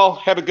 Mr. Paul,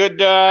 have a good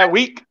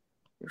week.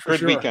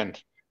 Good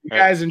weekend. You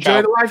guys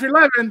enjoy the life you're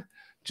living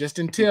just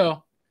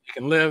until you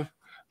can live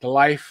the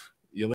life